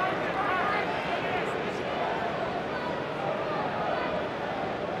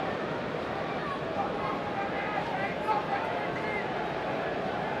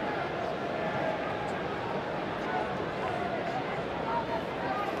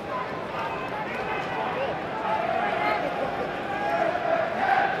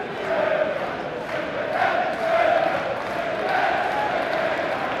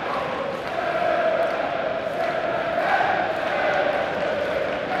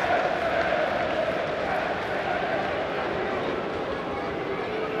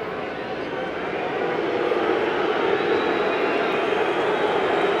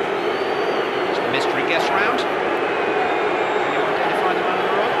 Guess round. Can you identify the man on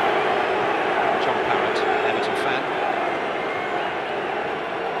the right? John Parrott, Everton fan.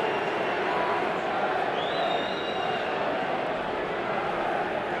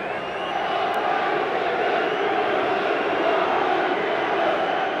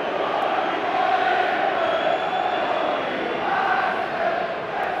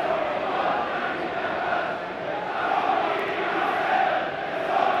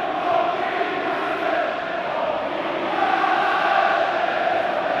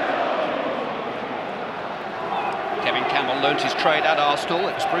 Learnt his trade at Arsenal.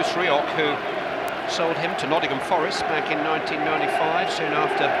 It was Bruce Rioch who sold him to Nottingham Forest back in 1995, soon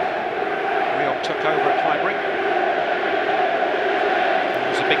after Rioch took over at Highbury. It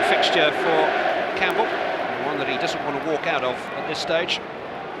was a big fixture for Campbell, one that he doesn't want to walk out of at this stage.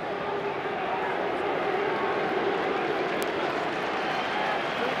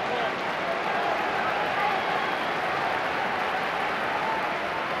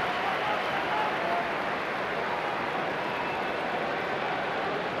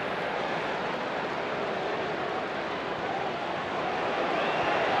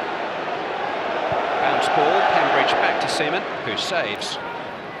 Ball, Pembridge back to Seaman, who saves.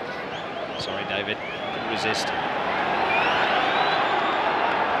 Sorry, David, couldn't resist.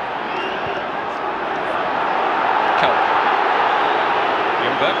 Cole.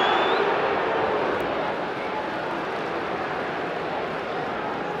 Ljungberg.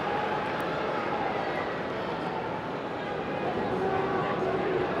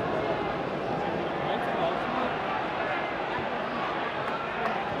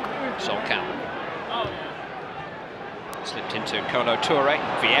 Sol Campbell. Slipped into Kolo Toure.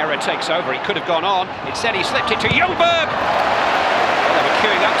 Vieira takes over. He could have gone on. Instead, he slipped into Ljungberg. Well, they were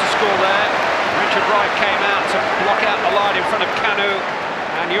queuing up to score there. Richard Wright came out to block out the line in front of Kanu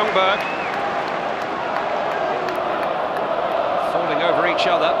and Ljungberg. Falling over each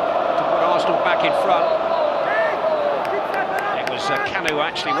other to put Arsenal back in front. It was Kanu who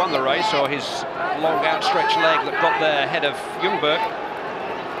actually won the race, or his long outstretched leg that got there ahead of Ljungberg.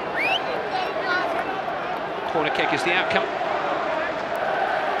 Corner kick is the outcome.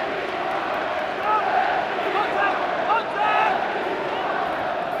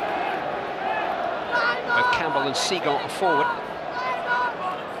 Both Campbell and Seagull are forward.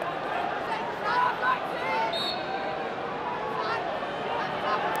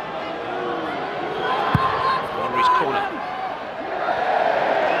 Henry's corner.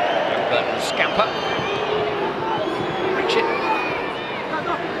 Youngberg will scamper. Reach it.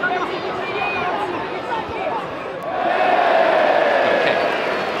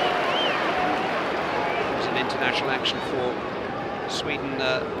 Action for Sweden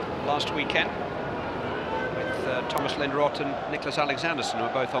last weekend with Thomas Linderoth and Nicholas Alexanderson, who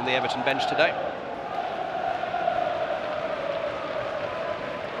are both on the Everton bench today.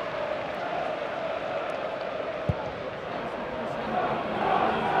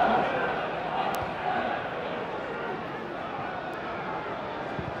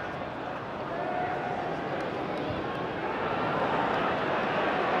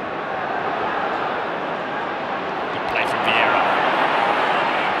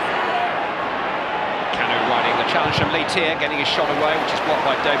 Challenge from Lee Tier, getting his shot away, which is blocked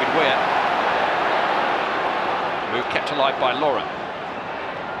by David Weir. Move kept alive by Lauren.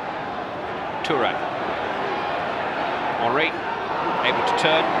 Toure. Henry, able to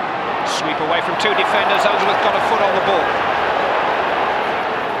turn, sweep away from two defenders. Unsworth got a foot on the ball.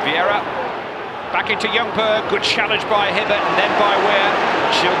 Vieira, back into Youngberg, good challenge by Hibbert and then by Weir.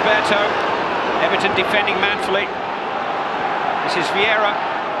 Gilberto, Everton defending manfully. This is Vieira.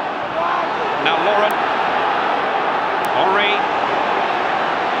 Now Lauren. Henry.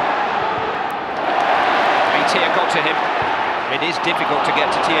 Tier got to him. It is difficult to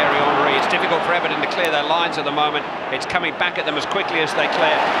get to Thierry Henry. It's difficult for Everton to clear their lines at the moment. It's coming back at them as quickly as they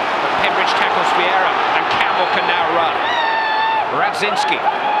clear. But Pembridge tackles Vieira and Campbell can now run. Radzinski,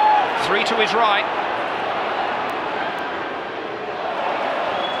 three to his right.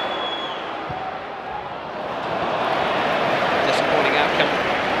 Disappointing outcome.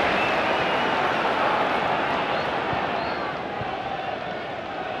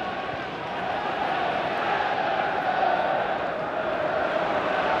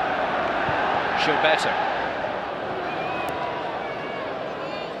 Gilberto.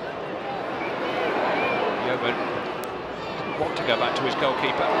 Yobo didn't want to go back to his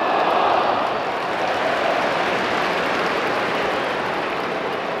goalkeeper.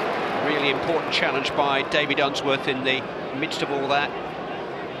 Really important challenge by David Unsworth in the midst of all that.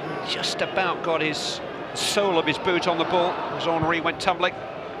 Just about got his sole of his boot on the ball as Henry went tumbling.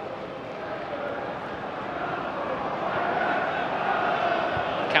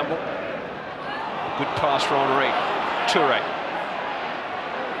 Campbell. Good pass for Henry. Toure.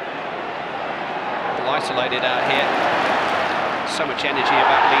 Well isolated out here. So much energy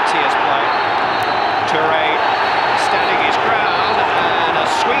about Lee Tier's play. Toure standing his ground and a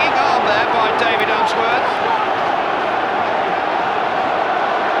swinging arm there by David Unsworth.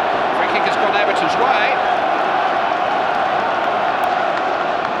 Free kick has gone Everton's way.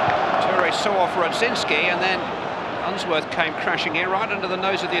 Toure saw off Radzinski and then Unsworth came crashing in right under the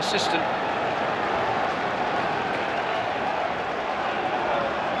nose of the assistant.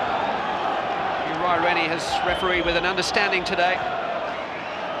 Rennie has refereed with an understanding today.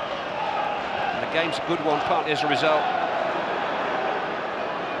 And the game's a good one, partly as a result.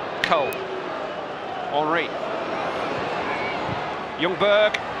 Cole. Henry.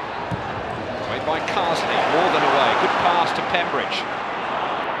 Youngberg. Away by Carsley, more than away. Good pass to Pembridge.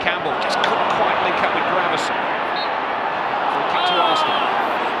 Campbell just couldn't quite link up with Gravison. Free kick to Arsenal.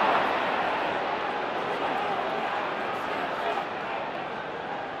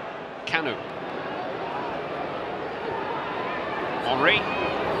 Kanu. Henry,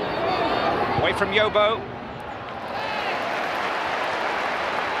 away from Yobo.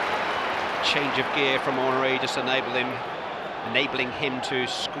 Change of gear from Henry, just enabling him to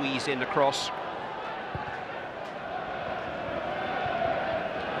squeeze in across.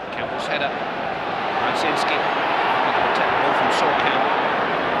 Campbell's header. Radzinski, another protect ball from Sorkamp.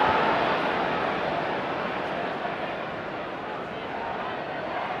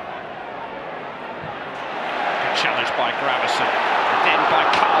 Challenged by Gravison. Then by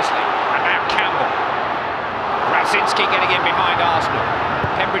Carsley, and now Campbell. Radzinski getting in behind Arsenal.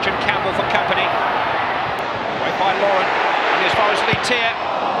 Pembridge and Campbell for company. Away by Lauren, and as far as Lee Tier,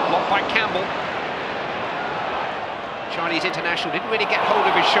 blocked by Campbell. Chinese international didn't really get hold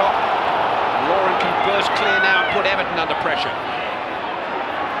of his shot. Lauren can burst clear now and put Everton under pressure.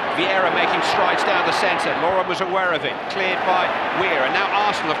 Vieira making strides down the centre. Lauren was aware of it, cleared by Weir, and now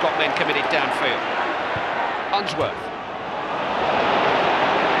Arsenal have got men committed downfield. Unsworth.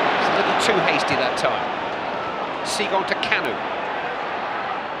 It's a little too hasty that time. Seagon to Kanu.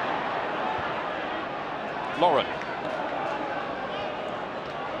 Lauren.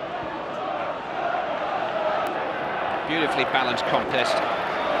 Beautifully balanced contest.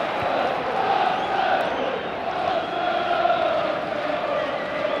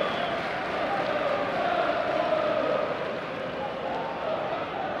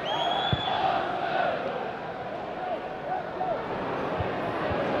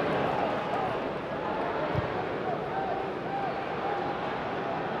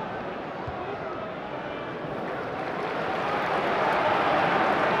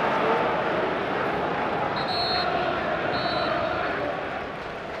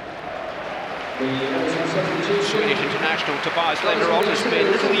 Swedish international Tobias Linderoth has been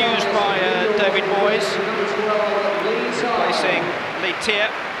little used by David Moyes, replacing Lee Tier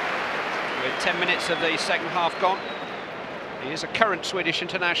with 10 minutes of the second half gone. He is a current Swedish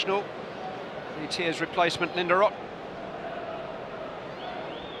international. Lee Tier's replacement, Linderoth.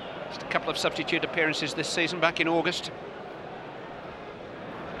 Just a couple of substitute appearances this season, back in August.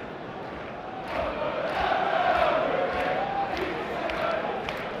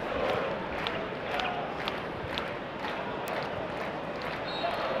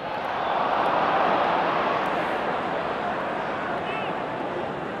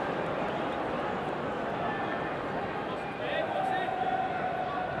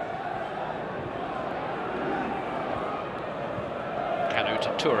 to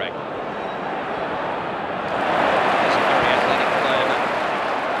Toure. He's a very athletic player, but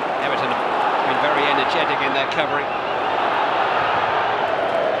Everton have been very energetic in their covering.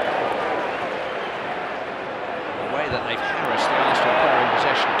 The way that they've harassed the Arsenal player in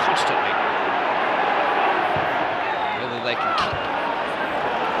possession constantly. Whether they can keep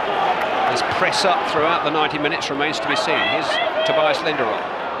this press up throughout the 90 minutes remains to be seen. Here's Tobias Linderoth.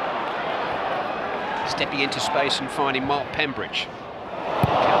 Stepping into space and finding Mark Pembridge.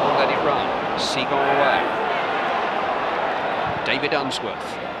 Campbell let it run. Seagull away. David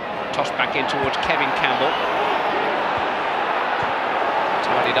Unsworth. Tossed back in towards Kevin Campbell.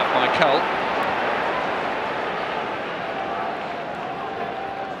 Tidied up by Cole.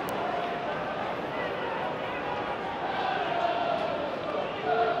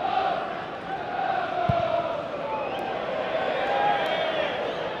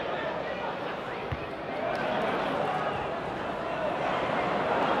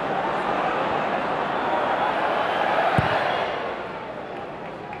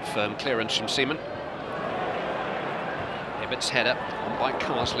 Firm clearance from Seaman. Ibbott's header on by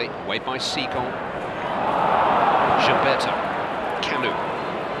Carsley, away by Seagull. Gilberto, Canu.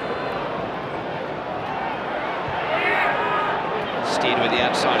 Steed with the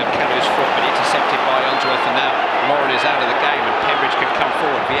outside of Canu's foot, but intercepted by Unsworth, and now Lauren is out of the game, and Pembridge can come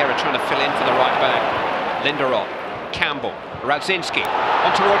forward. Vieira trying to fill in for the right back. Linderoth, Campbell, Radzinski,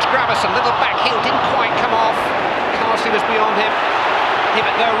 on towards Gravison, little back heel, didn't quite come off. Carsley was beyond him.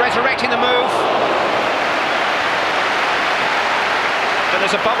 Hibbott though resurrecting the move. But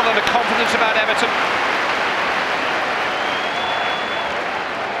there's a bubble and a confidence about Everton.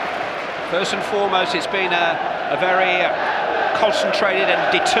 First and foremost, it's been a very concentrated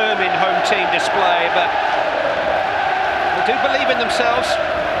and determined home team display, but they do believe in themselves.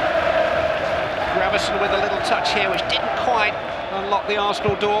 Gravison with a little touch here which didn't quite unlock the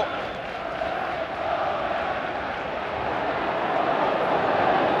Arsenal door.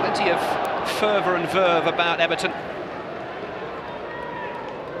 Plenty of fervour and verve about Everton.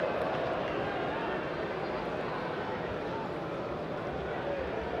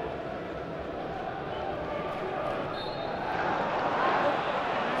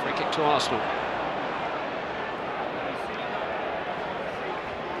 Free kick to Arsenal.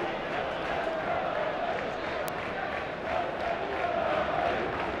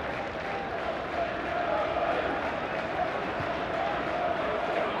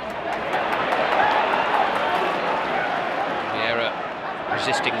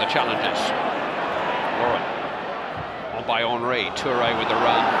 Resisting the challenges. Lauren on by Henry. Toure with the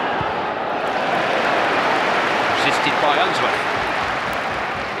run. Resisted by Unsworth.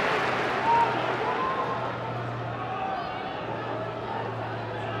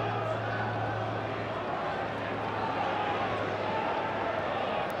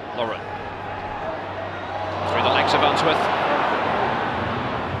 Lauren through the legs of Unsworth.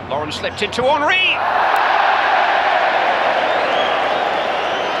 Lauren slipped into Henry.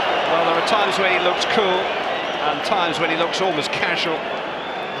 Well, there are times when he looks cool and times when he looks almost casual,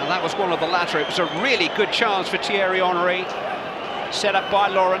 and that was one of the latter. It was a really good chance for Thierry Henry, set up by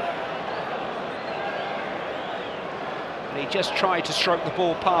Lauren, and he just tried to stroke the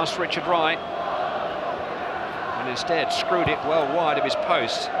ball past Richard Wright and instead screwed it well wide of his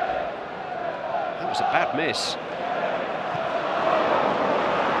post. That was a bad miss.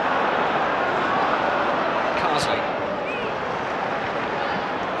 Carsley.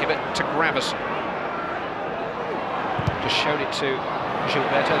 To Gravison. Just showed it to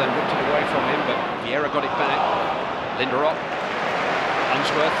Gilberto, then whipped it away from him, but Vieira got it back. Linderoth,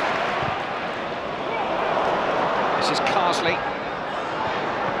 Unsworth. This is Carsley.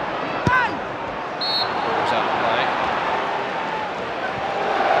 Ball's out of play.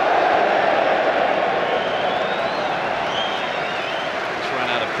 Just ran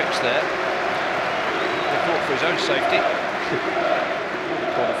out of pitch there. He thought for his own safety.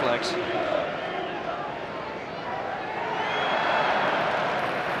 Corner flags.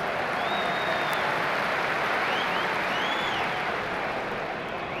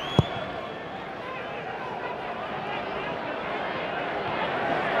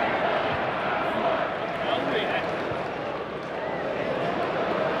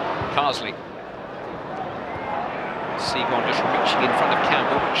 Carsley. Seagull just reaching in front of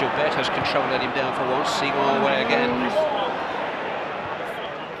Campbell. Gilberto's control let him down for once. Seagull away again.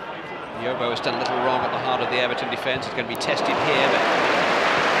 Yobo has done little wrong at the heart of the Everton defence. It's going to be tested here, but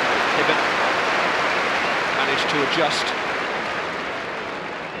Hibbott managed to adjust.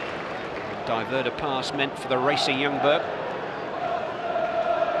 Divert a pass meant for the racing Youngberg.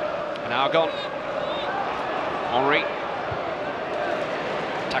 Now gone. Henry.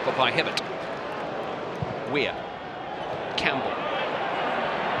 Tackled by Hibbert. Weir. Campbell.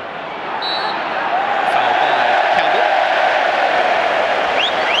 Foul by Campbell.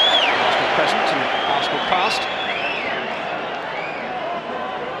 Arsenal present and Arsenal past.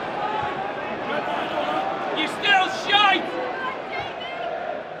 You still shite!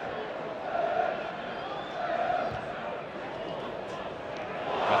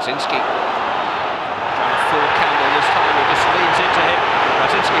 Radzinski trying to fool Campbell this time, he just leans into him.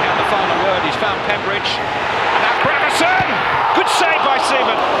 Radzinski had the final word, he's found Pembridge. And now Gravison! Good save by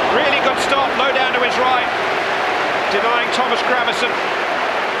Seaman. Really good stop, low down to his right. Denying Thomas Gravison.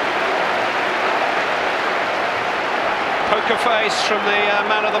 Poker face from the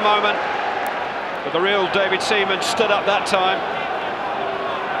man of the moment. But the real David Seaman stood up that time.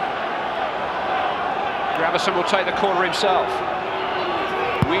 Gravison will take the corner himself.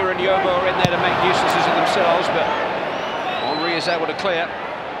 Weir and Yobo are in there to make nuisances of themselves, but Henry is able to clear.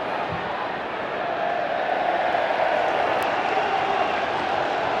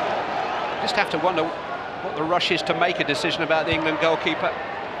 Just have to wonder what the rush is to make a decision about the England goalkeeper.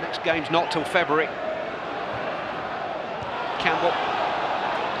 Next game's not till February. Campbell.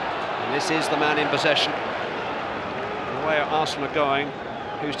 And this is the man in possession. The way Arsenal are going,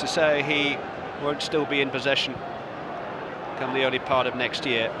 who's to say he won't still be in possession come the early part of next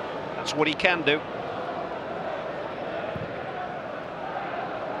year. That's what he can do.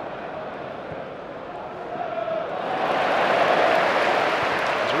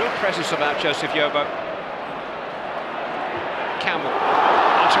 There's a real presence about Joseph Yobo. Campbell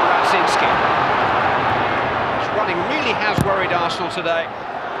onto Radzinski. His running really has worried Arsenal today.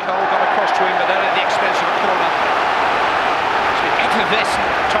 Cole got across to him, but then at the expense of a corner. It's been effervescent,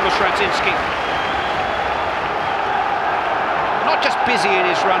 Thomas Radzinski. Not just busy in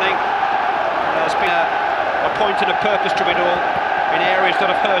his running, there's been a point and a purpose to it all in areas that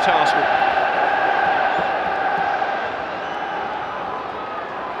have hurt Arsenal.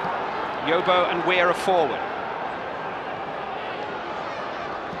 Yobo and Weir are forward.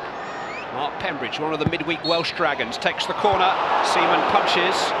 Mark Pembridge, one of the midweek Welsh Dragons, takes the corner. Seaman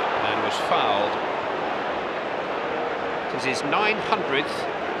punches and was fouled. It is his 900th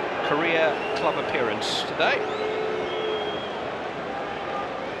career club appearance today.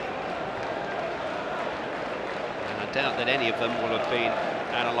 I doubt that any of them will have been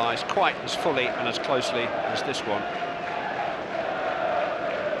analysed quite as fully and as closely as this one.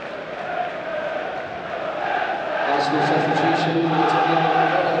 Arsenal substitution.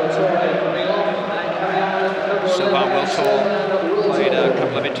 Sylvain Wiltord played a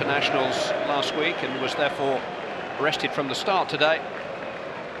couple of internationals last week and was therefore rested from the start today.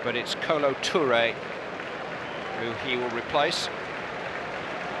 But it's Kolo Touré who he will replace.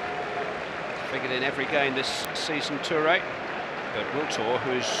 Figured in every game this season, Touré, but Wiltord,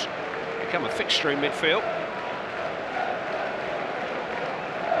 who's become a fixture in midfield,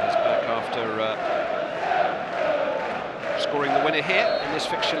 is back after scoring the winner here in this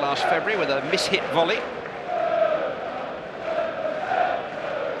fixture last February with a mishit volley.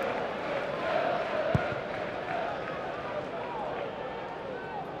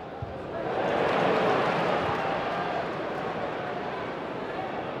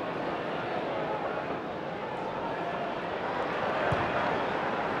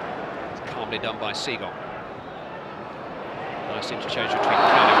 Done by Seagon. Nice interchange between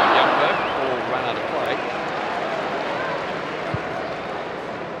Kanu and Youngberg, all ran out of play.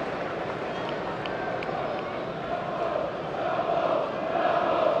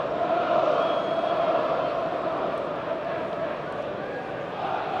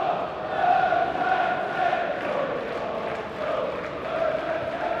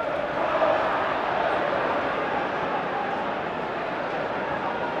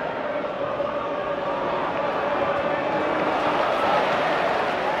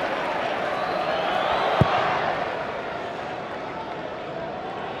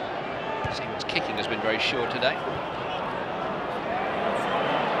 Seaman's kicking has been very sure today.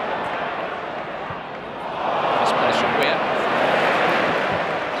 This place from Weir.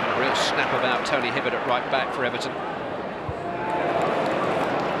 A real snap about Tony Hibbert at right back for Everton.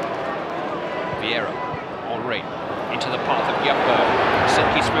 Vieira, Henry, into the path of Youngberg.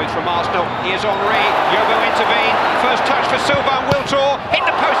 Silky smooth from Arsenal. Here's Henry. Yobo intervened. First touch for Sylvain Wiltord. Hit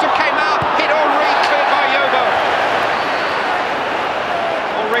the post and came out. Hit Henry. Cleared by Yobo.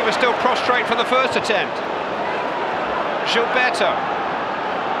 Henry was still prostrate for the first attempt. Gilberto.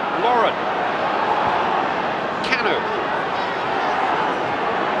 Lauren. Kanu.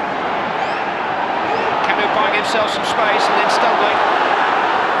 Kanu buying himself some space and then stumbling.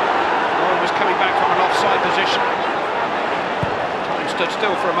 Lauren was coming back from an offside position. Times stood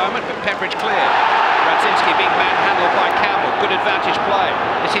still for a moment, but Pembridge cleared. Radzinski being manhandled by Campbell. Good advantage play.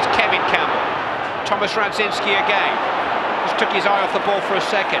 This is Kevin Campbell. Thomas Radzinski again. Just took his eye off the ball for a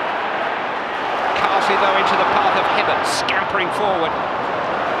second. Carsley, though, into the path of Hibbert, scampering forward.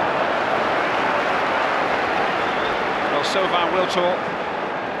 Well, Sylvain Wiltord,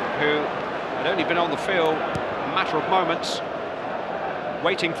 who had only been on the field a matter of moments,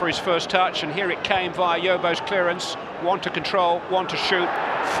 waiting for his first touch, and here it came via Yobo's clearance. One to control, one to shoot,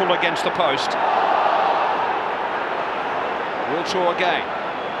 full against the post. Wiltord again.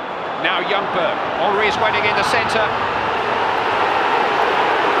 Now Youngberg. Henry is waiting in the centre.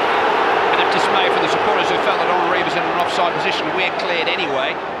 Bit of dismay for the supporters who felt that Henry was in an offside position. We're cleared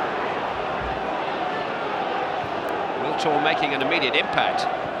anyway. Wiltord making an immediate impact.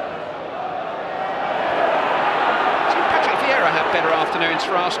 Have better afternoons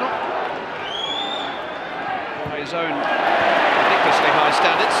for Arsenal by his own ridiculously high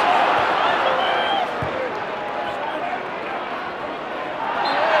standards.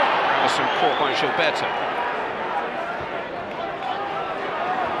 Some caught by Gilberto.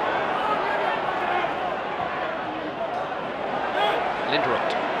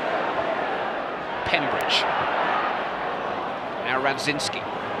 Linderoth. Pembridge. Now Radzinski.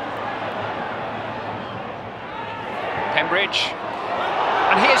 Pembridge,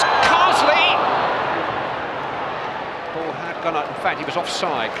 and here's Carsley. Ball had gone up. In fact, he was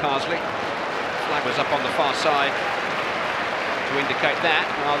offside. Carsley. Flag was up on the far side to indicate that,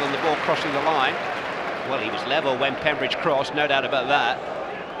 rather than the ball crossing the line. Well, he was level when Pembridge crossed, no doubt about that.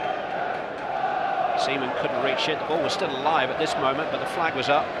 Seaman couldn't reach it. The ball was still alive at this moment, but the flag was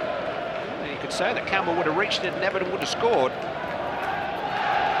up. And you could say that Campbell would have reached it and Everton would have scored.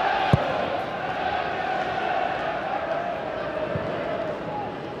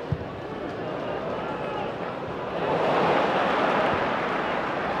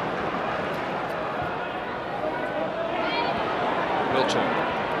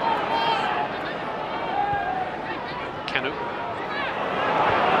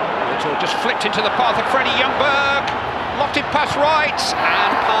 Just flipped into the path of Freddie Youngberg, locked it past right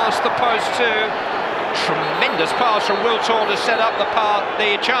and past the post too. Tremendous pass from Wiltord to set up the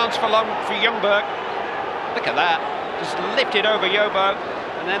chance for Youngberg. Look at that, just lifted over Yobo,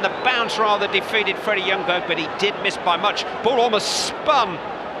 and then the bounce rather defeated Freddie Youngberg, but he did miss by much. Ball almost spun,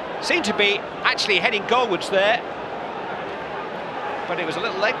 seemed to be actually heading goalwards there, but it was a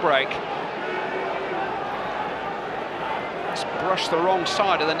little leg break. Brushed the wrong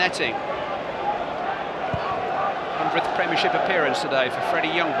side of the netting. 100th Premiership appearance today for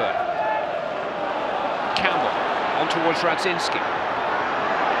Freddie Youngberg. Campbell on towards Radzinski.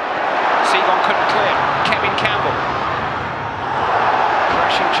 Seagon couldn't clear. Kevin Campbell.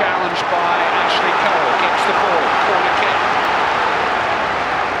 Crashing challenge by Ashley Cole. Gets the ball. Corner kick.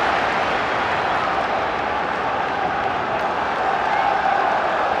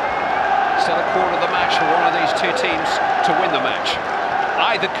 Still a quarter of the match for one of these two teams to win the match.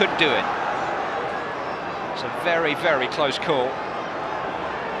 Either could do it. It's a very, very close call.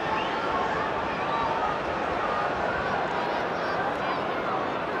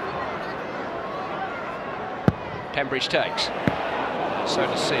 Pembridge takes. So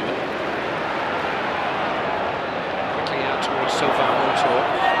does Seaman. Quickly out towards Sylvain Wiltord.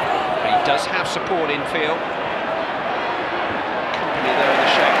 But he does have support infield. Company there in the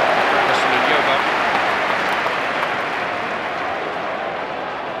shape of Goodison and Yobo.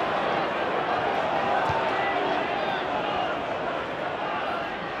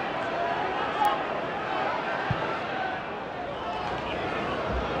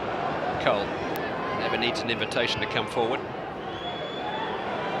 Cole never needs an invitation to come forward.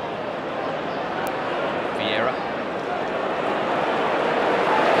 Vieira.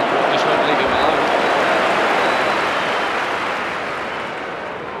 Just won't leave him alone.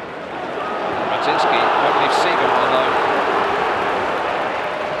 Radzinski won't leave Seagon alone.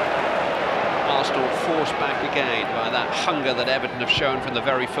 Arsenal forced back again by that hunger that Everton have shown from the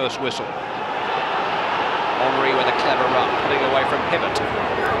very first whistle. Henry with a clever run, putting away from Hibbert.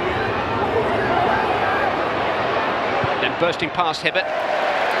 Then bursting past Hibbert.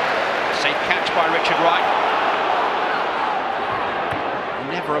 Safe catch by Richard Wright.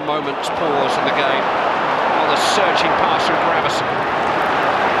 Never a moment's pause in the game. On the surging pass from Gravison.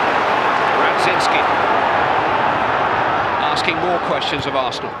 Radzinski asking more questions of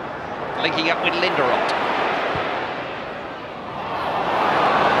Arsenal. Linking up with Linderoth.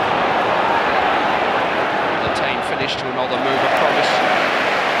 The tame finish to another move of promise.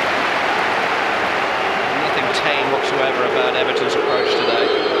 Nothing tame whatsoever about Everton's approach today.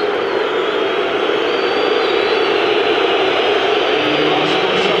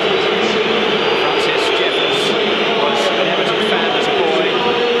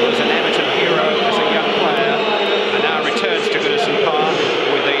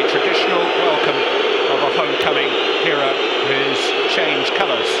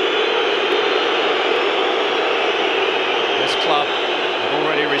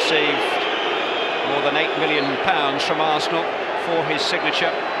 received more than £8 million from Arsenal for his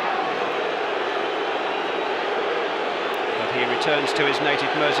signature. But he returns to his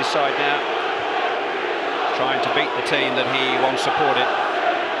native Merseyside now, trying to beat the team that he once supported.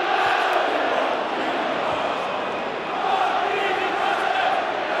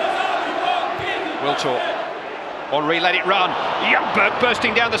 Wiltor. Henry let it run. Youngberg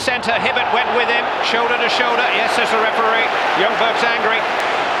bursting down the centre. Hibbert went with him, shoulder to shoulder. Yes, says the referee. Youngberg's angry.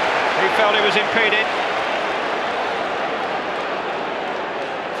 He felt he was impeded.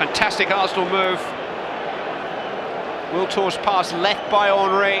 Fantastic Arsenal move. Wiltor's pass left by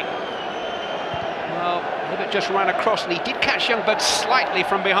Henry. Well, Hibbert just ran across, and he did catch Youngberg slightly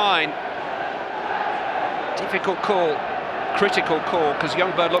from behind. Difficult call. Critical call, because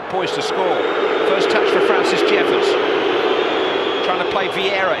Youngberg looked poised to score. First touch for Francis Jeffers, trying to play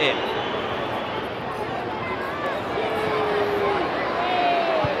Vieira in.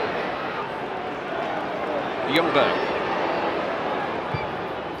 Youngberg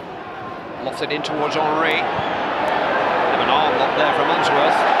lofted in towards Henry. An arm lock there from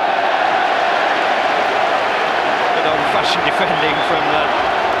Unsworth. Good old-fashioned defending from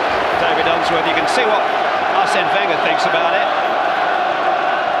David Unsworth. You can see what Arsene Wenger thinks about it.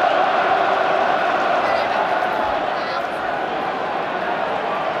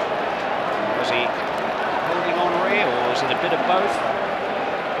 Was he holding Henry, or was it a bit of both?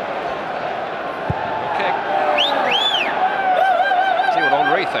 Okay. See what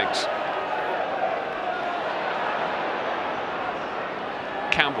Henry thinks.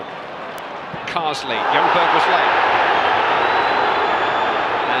 Campbell, Carsley, Youngberg was late.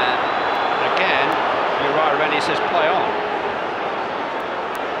 And again, Rennie says play on.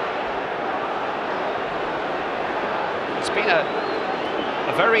 It's been a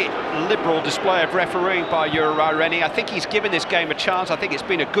very liberal display of refereeing by Rennie. I think he's given this game a chance. I think it's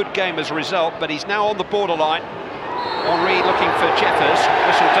been a good game as a result, but he's now on the borderline. Henry looking for Jeffers.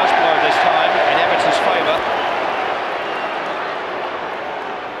 Whistle does blow this time in Everton's favour.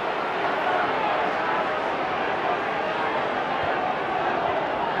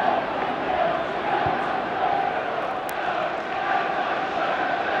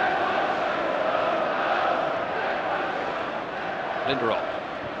 Linderoth,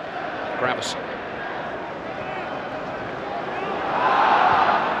 Gravison.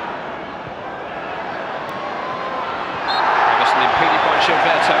 Gravison impeded by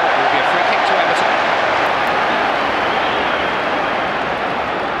Gilberto. It will be a free kick to Everton.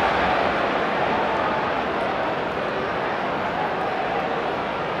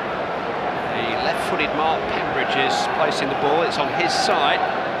 The left-footed Mark Pembridge is placing the ball. It's on his side.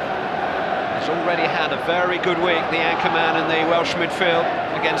 He's already had a very good week, the anchorman in the Welsh midfield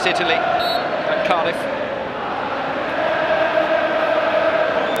against Italy at Cardiff.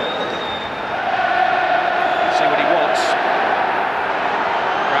 See what he wants.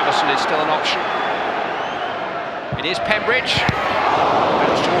 Gravison is still an option. It is Pembridge.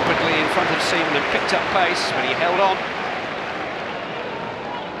 Bounced awkwardly in front of Seaman and picked up pace, but he held on.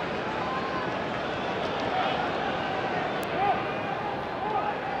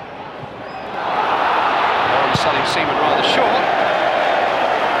 Selling Seaman rather short.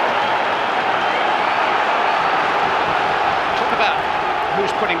 Talk about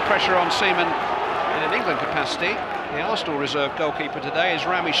who's putting pressure on Seaman in an England capacity. The Arsenal reserve goalkeeper today is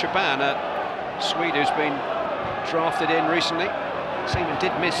Rami Shaban, a Swede who's been drafted in recently. Seaman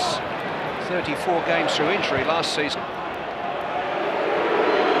did miss 34 games through injury last season.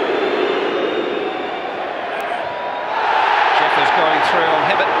 Jeffers going through on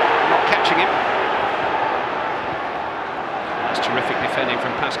Hibbert, not catching him. Terrific defending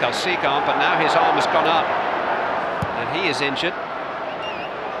from Pascal Seagarn, but now his arm has gone up and he is injured.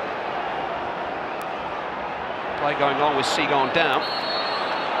 Play going on with Seagarn down.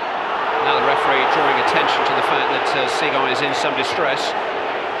 Now the referee drawing attention to the fact that Seagarn is in some distress.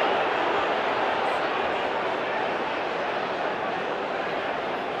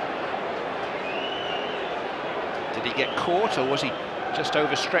 Did he get caught, or was he just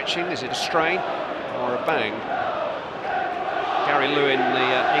overstretching? Is it a strain or a bang? Gary Lewin,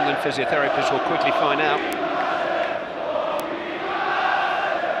 the England physiotherapist, will quickly find out.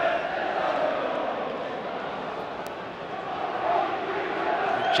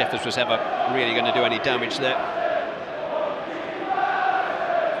 If Jeffers was ever really going to do any damage there.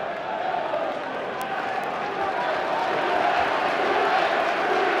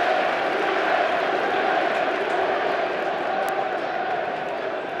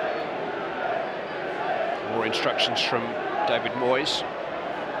 More instructions from David Moyes,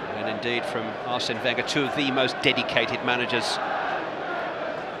 and indeed from Arsene Wenger, two of the most dedicated managers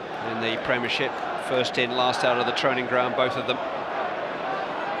in the Premiership. First in, last out of the training ground, both of them.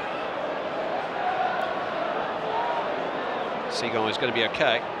 Seagull is going to be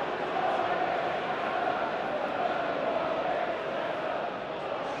okay.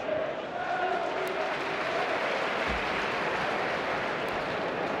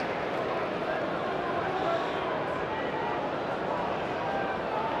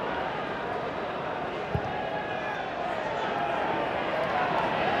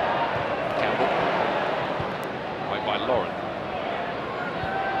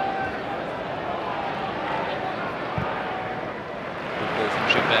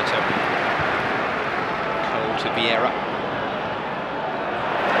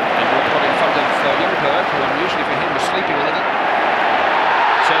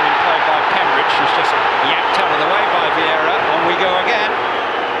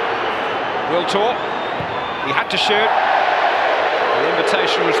 He had to shoot. The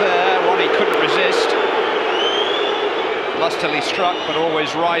invitation was there, one he couldn't resist. Lustily struck, but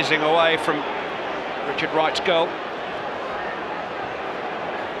always rising away from Richard Wright's goal.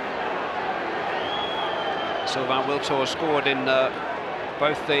 Sylvain Wiltord scored in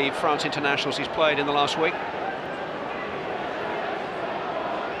both the France internationals he's played in the last week.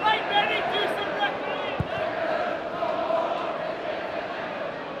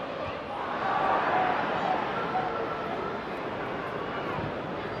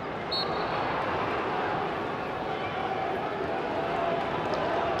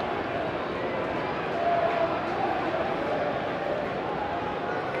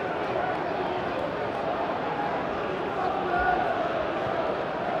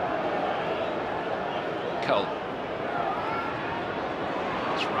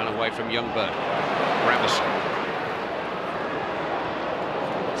 It's run away from Youngberg. Gravison.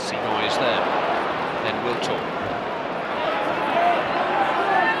 Seagull is there. Then Wiltord.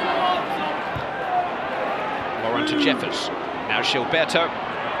 Laurent to Jeffers. Now Gilberto.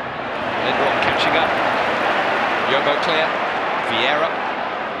 Lindroth catching up. Yobo clear. Vieira.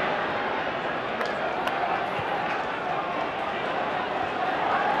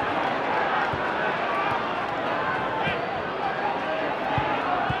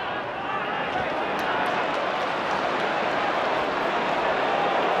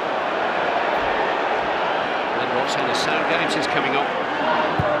 Coming on.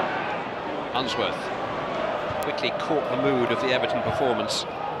 Unsworth quickly caught the mood of the Everton performance.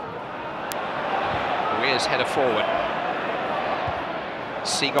 Here's header forward.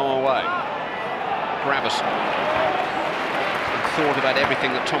 Seagull away. Gravison. Thought about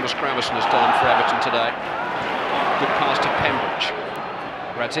everything that Thomas Gravison has done for Everton today. Good pass to Pembridge.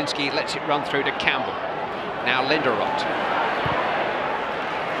 Radzinski lets it run through to Campbell. Now Linderoth.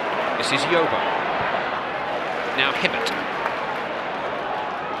 This is Yobo. Now Hibbert.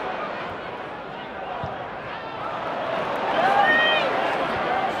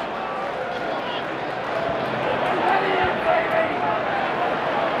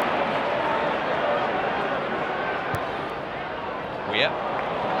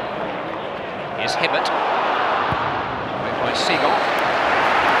 Here's Hibbert. Away by Seagull.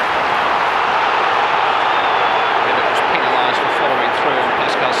 Hibbert was penalised for following through on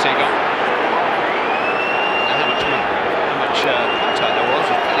Pascal Seagull. Now how much contact there was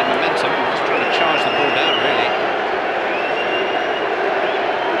plenty of momentum. Just trying to charge the ball down, really.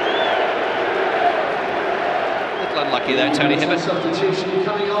 A little unlucky there, Tony Hibbert. Substitution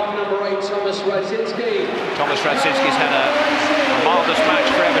coming off, number 8, Thomas Radzinski. Thomas Radzinski's had a marvellous match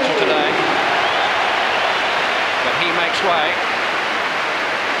for Everton today. But he makes way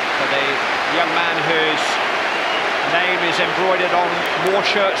for the young man whose name is embroidered on more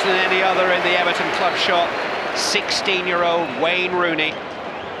shirts than any other in the Everton club shop. 16-year-old Wayne Rooney,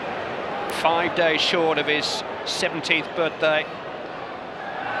 5 days short of his 17th birthday,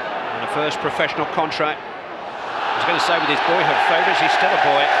 and a first professional contract. I was going to say with his boyhood favours, he's still a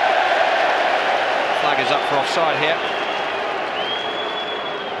boy. Flag is up for offside here.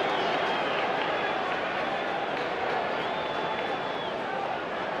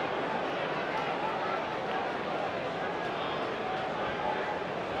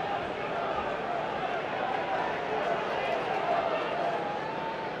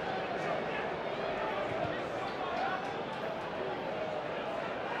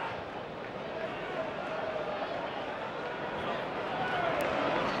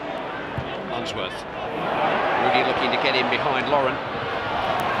 Unsworth. Rooney looking to get in behind Lauren.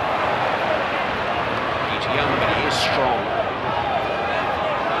 He's young, but he is strong.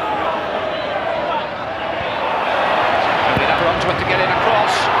 Coming up for Unsworth to get in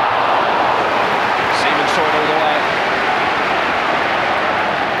across. Seaman saw it all the way.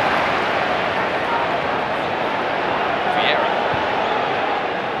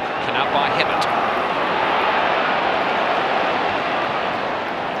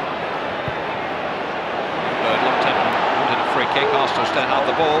 Arsenal still have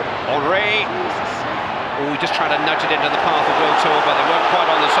the ball. Henry. Oh, just trying to nudge it into the path of Will Tour, but they weren't quite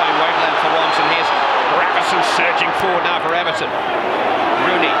on the same wavelength for once. And here's Gravison surging forward now for Everton.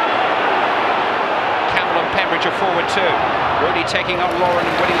 Rooney. Campbell and Pembridge are forward too. Rooney taking on Lauren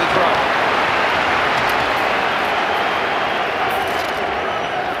and winning the throw.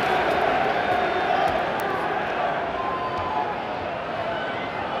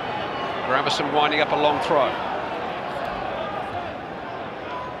 Gravison winding up a long throw.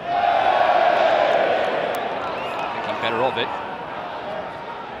 Thinking better of it.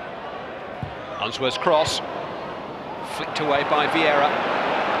 Unsworth's cross. Flicked away by Vieira.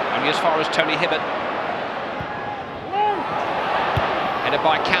 Only as far as Tony Hibbert. Headed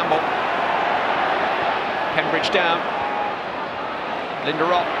by Campbell. Pembridge down.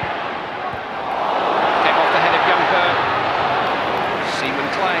 Linderoth. Came off the head of Youngberg. Seaman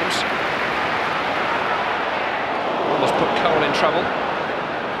claims. Almost put Cole in trouble.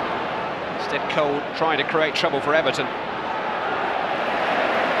 Instead, Cole trying to create trouble for Everton.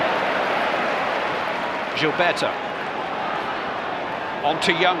 Gilberto. On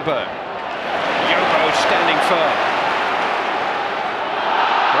to Youngberg. Yobo standing firm.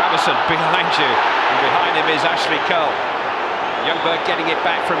 Gravison behind you. And behind him is Ashley Cole. Youngberg getting it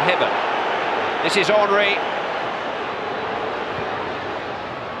back from Hibbert. This is Henry.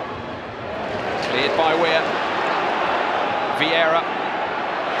 Cleared by Weir. Vieira.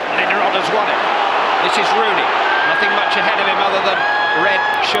 Linderoth has won it. This is Rooney. Nothing much ahead of him other than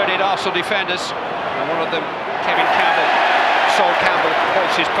red-shirted Arsenal defenders. And one of them, Kevin Campbell, Sol Campbell,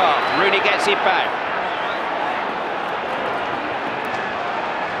 holds his path. Rooney gets it back.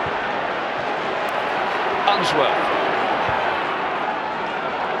 Unsworth.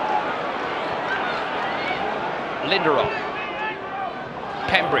 Linderoth.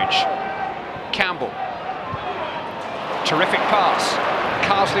 Pembridge. Campbell. Terrific pass.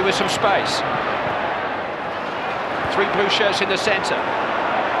 Carsley with some space. Three blue shirts in the centre.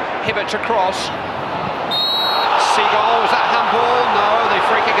 Hibbert to cross. Seagull, was that handball? No, the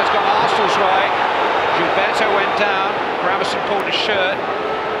free kick has gone Arsenal's way. Gilberto went down. Gravison pulled his shirt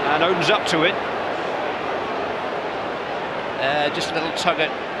and owns up to it. Just a little tug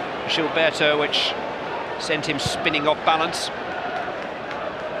at Gilberto, which sent him spinning off balance.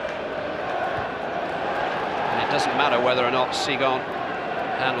 Doesn't matter whether or not Seagon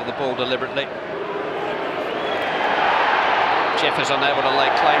handled the ball deliberately. Jeffers unable to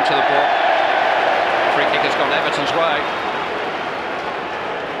lay claim to the ball. Free kick has gone Everton's way.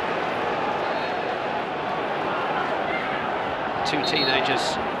 Two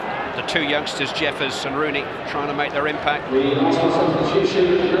teenagers, the two youngsters, Jeffers and Rooney, trying to make their impact. The Arsenal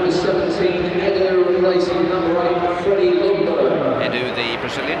substitution, number 17, Edu, replacing number 8, Freddie Ljungberg. Edu, the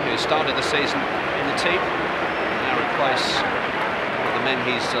Brazilian who started the season in the team. Place one of the men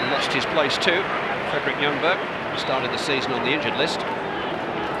he's lost his place to, Frederick Youngberg, started the season on the injured list.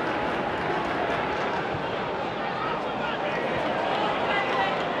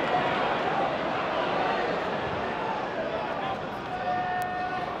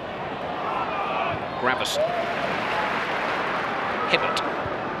 Gravison. Hibbert.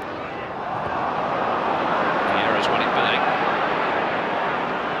 Vieira's won it back.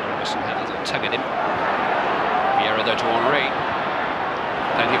 Gravison had a little tug at him. Vieira though to Henry.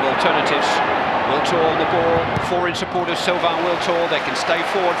 Plenty of alternatives. Will Tour on the ball. Four in support of Sylvain Will Tour. They can stay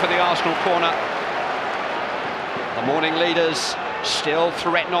forward for the Arsenal corner. The morning leaders still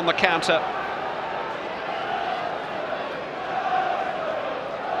threaten on the counter.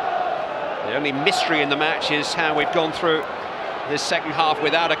 The only mystery in the match is how we've gone through this second half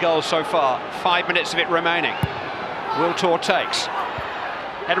without a goal so far. 5 minutes of it remaining. Will Tour takes.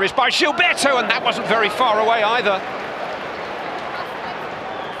 Header is by Gilberto, and that wasn't very far away either.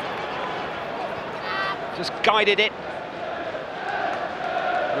 Just guided it.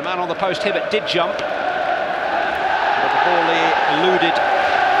 The man on the post, Hibbert, did jump. But the ball eluded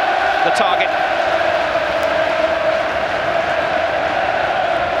the target.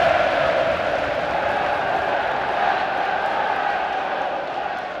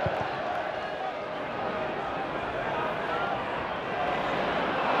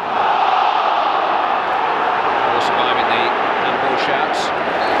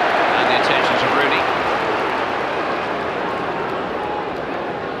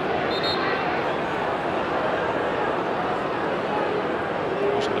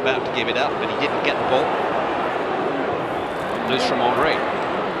 About to give it up, but he didn't get the ball. Loose from Henry.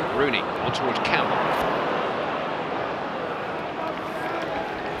 Rooney on towards Campbell.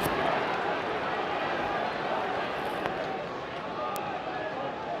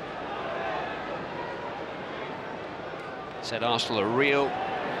 Said Arsenal a real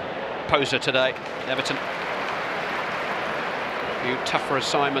poser today. Everton. A few tougher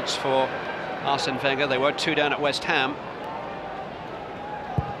assignments for Arsene Wenger. They were 2 down at West Ham.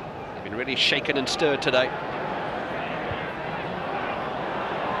 They've been really shaken and stirred today.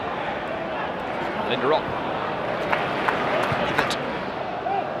 Lindelof.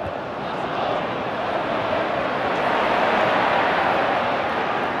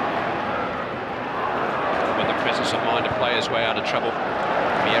 With the presence of mind to play his way out of trouble.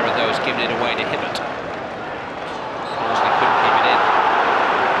 Vieira, though, has given it away to Hibbert. Carsley couldn't keep it in.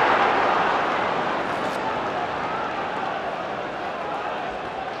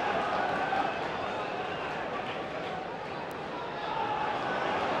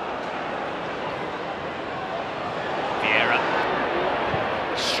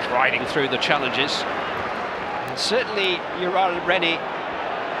 Striding through the challenges, and certainly Rennie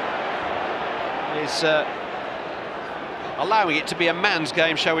is allowing it to be a man's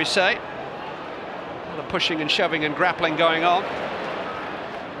game, shall we say. A lot of pushing and shoving and grappling going on.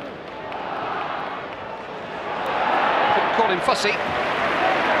 Couldn't call him fussy.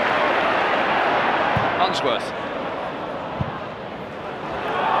 Unsworth.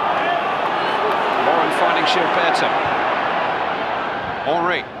 Lauren finding Gilberto.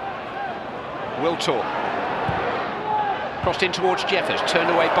 Henry. Wiltor. Crossed in towards Jeffers,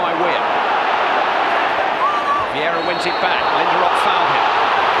 turned away by Weir. Vieira wins it back. Lindelof fouled him.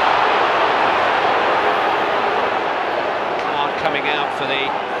 Card coming out for the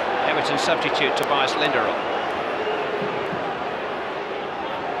Everton substitute, Tobias Lindelof.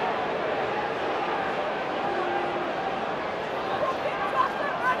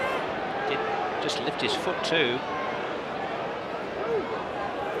 Did just lift his foot too.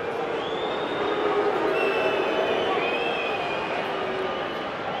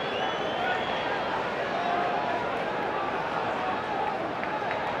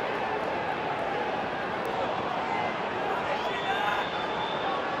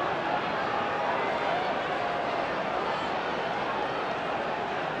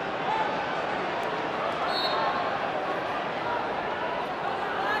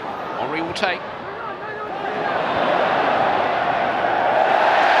 Henry will take.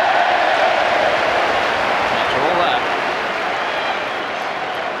 After all that,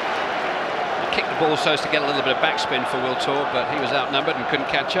 he kicked the ball so as to get a little bit of backspin for Wiltor, but he was outnumbered and couldn't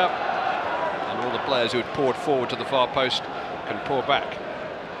catch up. And all the players who had poured forward to the far post can pour back.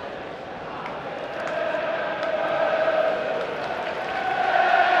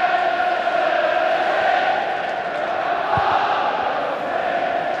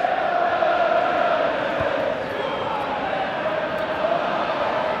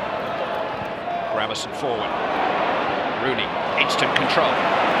 Gravison forward. Rooney, instant control.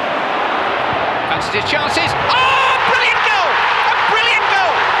 Fancies his chances. Oh, brilliant goal! A brilliant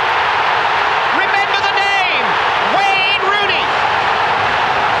goal! Remember the name, Wayne Rooney.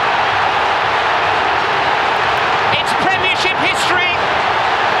 It's Premiership history.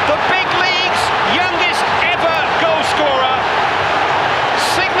 The big league's youngest ever goal scorer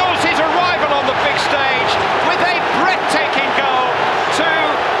signals his arrival on the big stage with a breathtaking goal to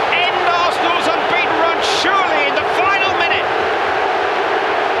end Arsenal's unbeaten run, surely in the final minute.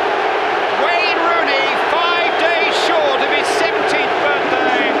 Wayne Rooney, 5 days short of his 17th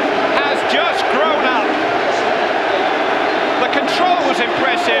birthday, has just grown up. The control was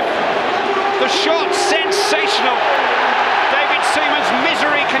impressive, the shot sensational. David Seaman's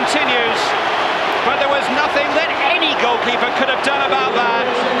misery continues, but there was nothing that any goalkeeper could have done about that.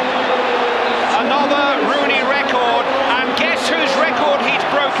 Another Rooney record, and guess whose record he's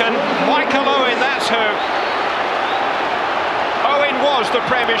broken? Michael Owen, that's who. Owen was the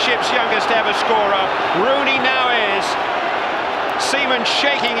Premiership's youngest ever scorer. Rooney now is. Seaman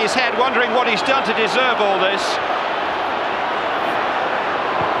shaking his head, wondering what he's done to deserve all this.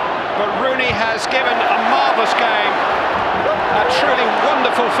 But Rooney has given a marvellous game, a truly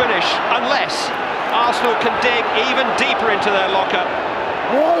wonderful finish, unless Arsenal can dig even deeper into their locker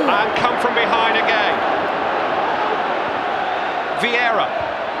and come from behind again. Vieira,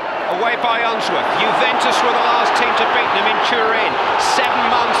 away by Unsworth. Juventus were the last team to beat them in Turin 7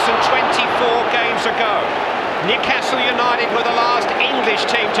 months and 24 games ago. Newcastle United were the last English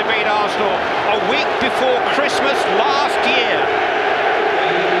team to beat Arsenal a week before Christmas last year.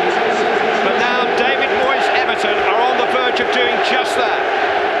 But now David Moyes' Everton are on the verge of doing just that.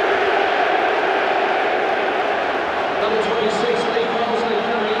 Number 26, Lee Carsley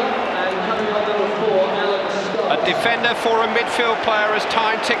coming up, and coming on number 4, Alan Stubbs. A defender for a midfield player as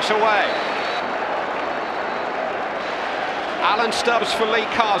time ticks away. Alan Stubbs for Lee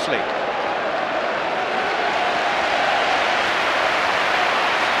Carsley.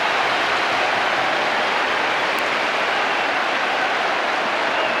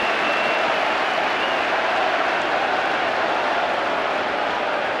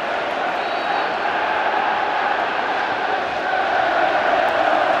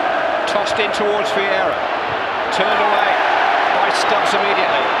 Tossed in towards Vieira. Turned away by Stubbs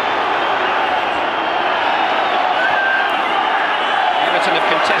immediately. Everton have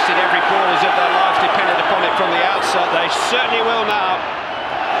contested every ball as if their lives depended upon it from the outset. They certainly will now.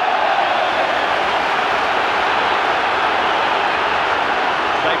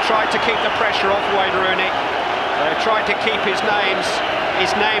 They've tried to keep the pressure off Wayne Rooney. They've tried to keep his name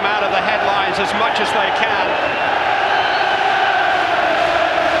out of the headlines as much as they can.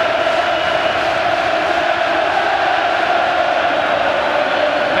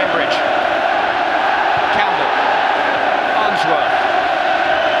 Pembridge. Campbell. Unsworth.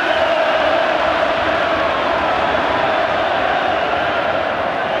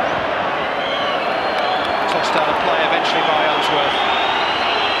 Tossed out of play eventually by Unsworth.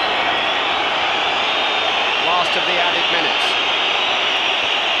 Last of the added minutes.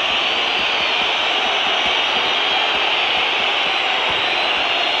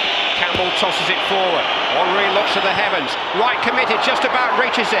 Campbell tosses it forward. Henry looks to the heavens. Right committed, just about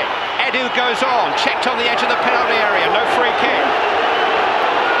reaches it. Edu goes on, checked on the edge of the penalty area, no free kick.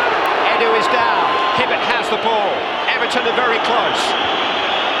 Edu is down. Hibbert has the ball. Everton are very close.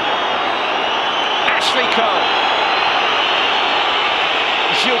 Ashley Cole.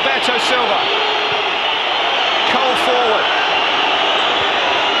 Gilberto Silva. Cole forward.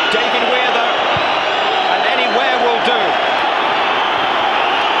 David Weir though, and anywhere will do.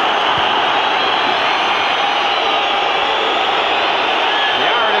 The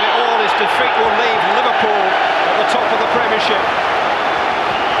irony of it all is defeat will leave Liverpool at the top of the Premiership.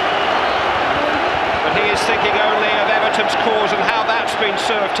 But he is thinking only of Everton's cause and how that's been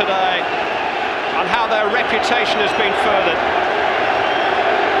served today, and how their reputation has been furthered.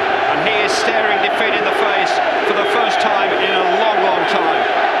 And he is staring defeat in the face for the first time in a long, long time.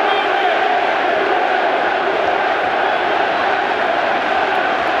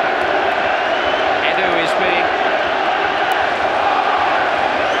 Edu is being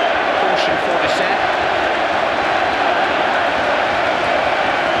cautioned for dissent.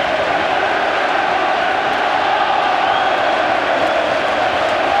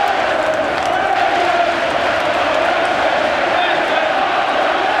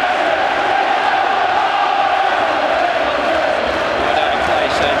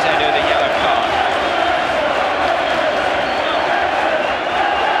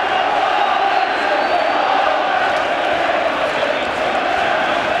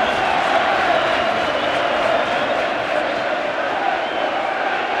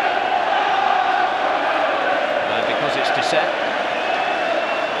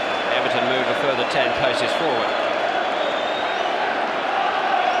 Everton move a further 10 paces forward.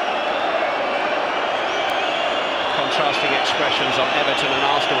 Contrasting expressions on Everton and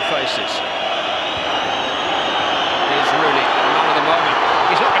Arsenal faces. Here's Rooney, man of the moment.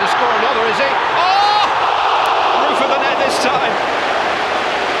 He's not going to score another, is he? Oh! Roof of the net this time.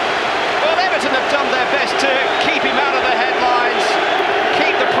 Well, Everton have done their best to keep him out of the headlines,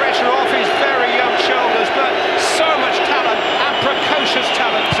 keep the pressure off his very young shoulders, but so much talent, and precocious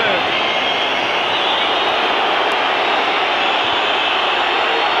talent too.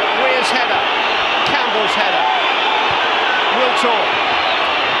 Weir's header, Campbell's header, Wiltor,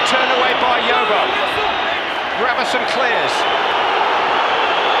 turned away by Yobo, Gravison clears.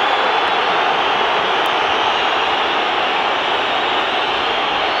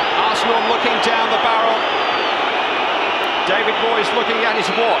 Arsenal looking down the barrel. David Moyes looking at his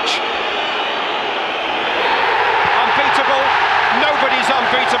watch. Unbeatable. Nobody's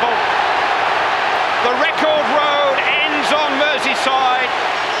unbeatable. The record road ends on Merseyside.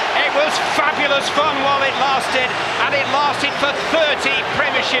 It was fabulous fun while it lasted, and it lasted for 30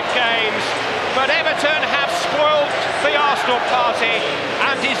 Premiership games. But Everton have spoilt the Arsenal party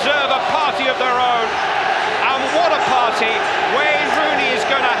and deserve a party of their own. And what a party Wayne Rooney is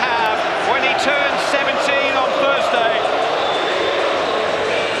going to have when he turns 17 on Thursday.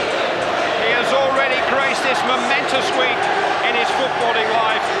 He has already graced this momentous week in his footballing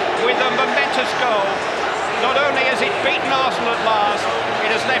life with a momentous goal. Not only has it beaten Arsenal at last, it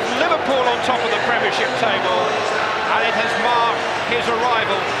has left Liverpool on top of the Premiership table, and it has marked his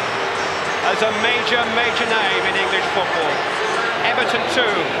arrival as a major, major name in English football. Everton 2,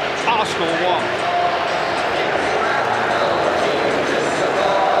 Arsenal 1.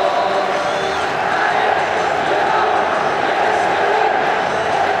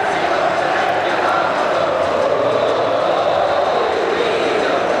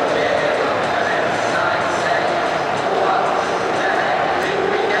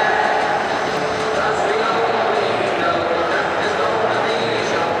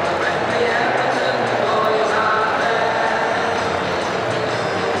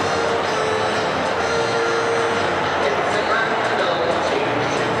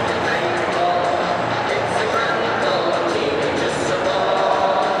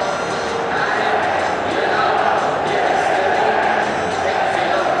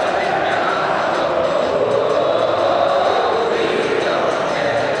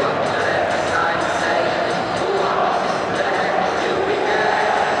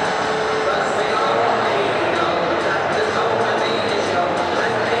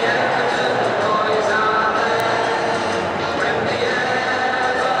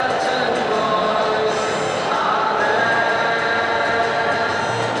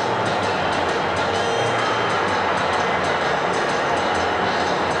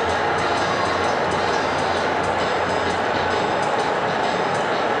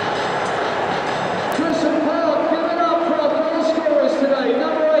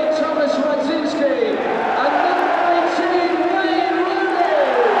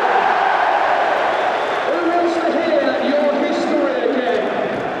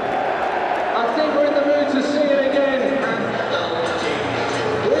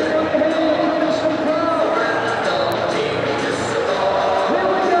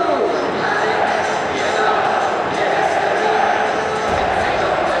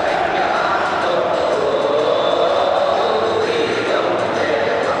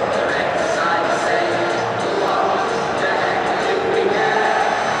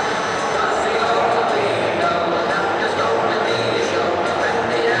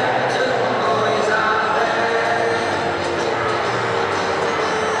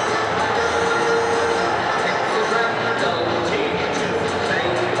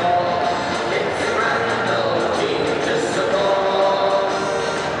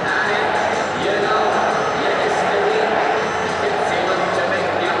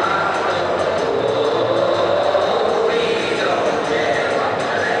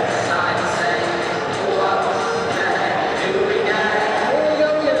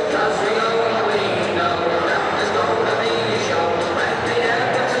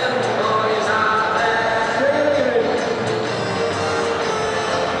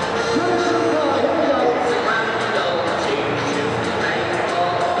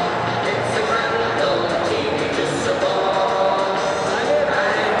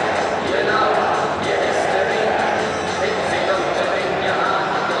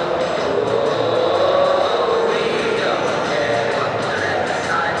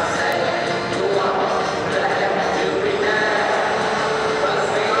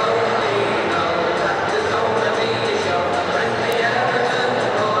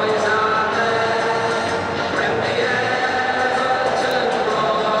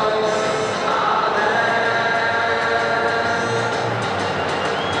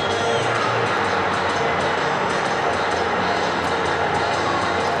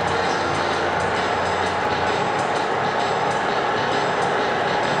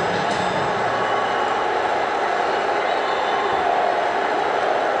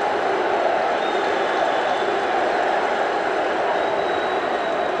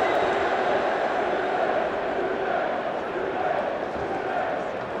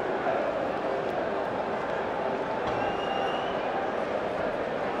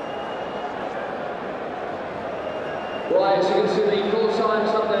 as you can see.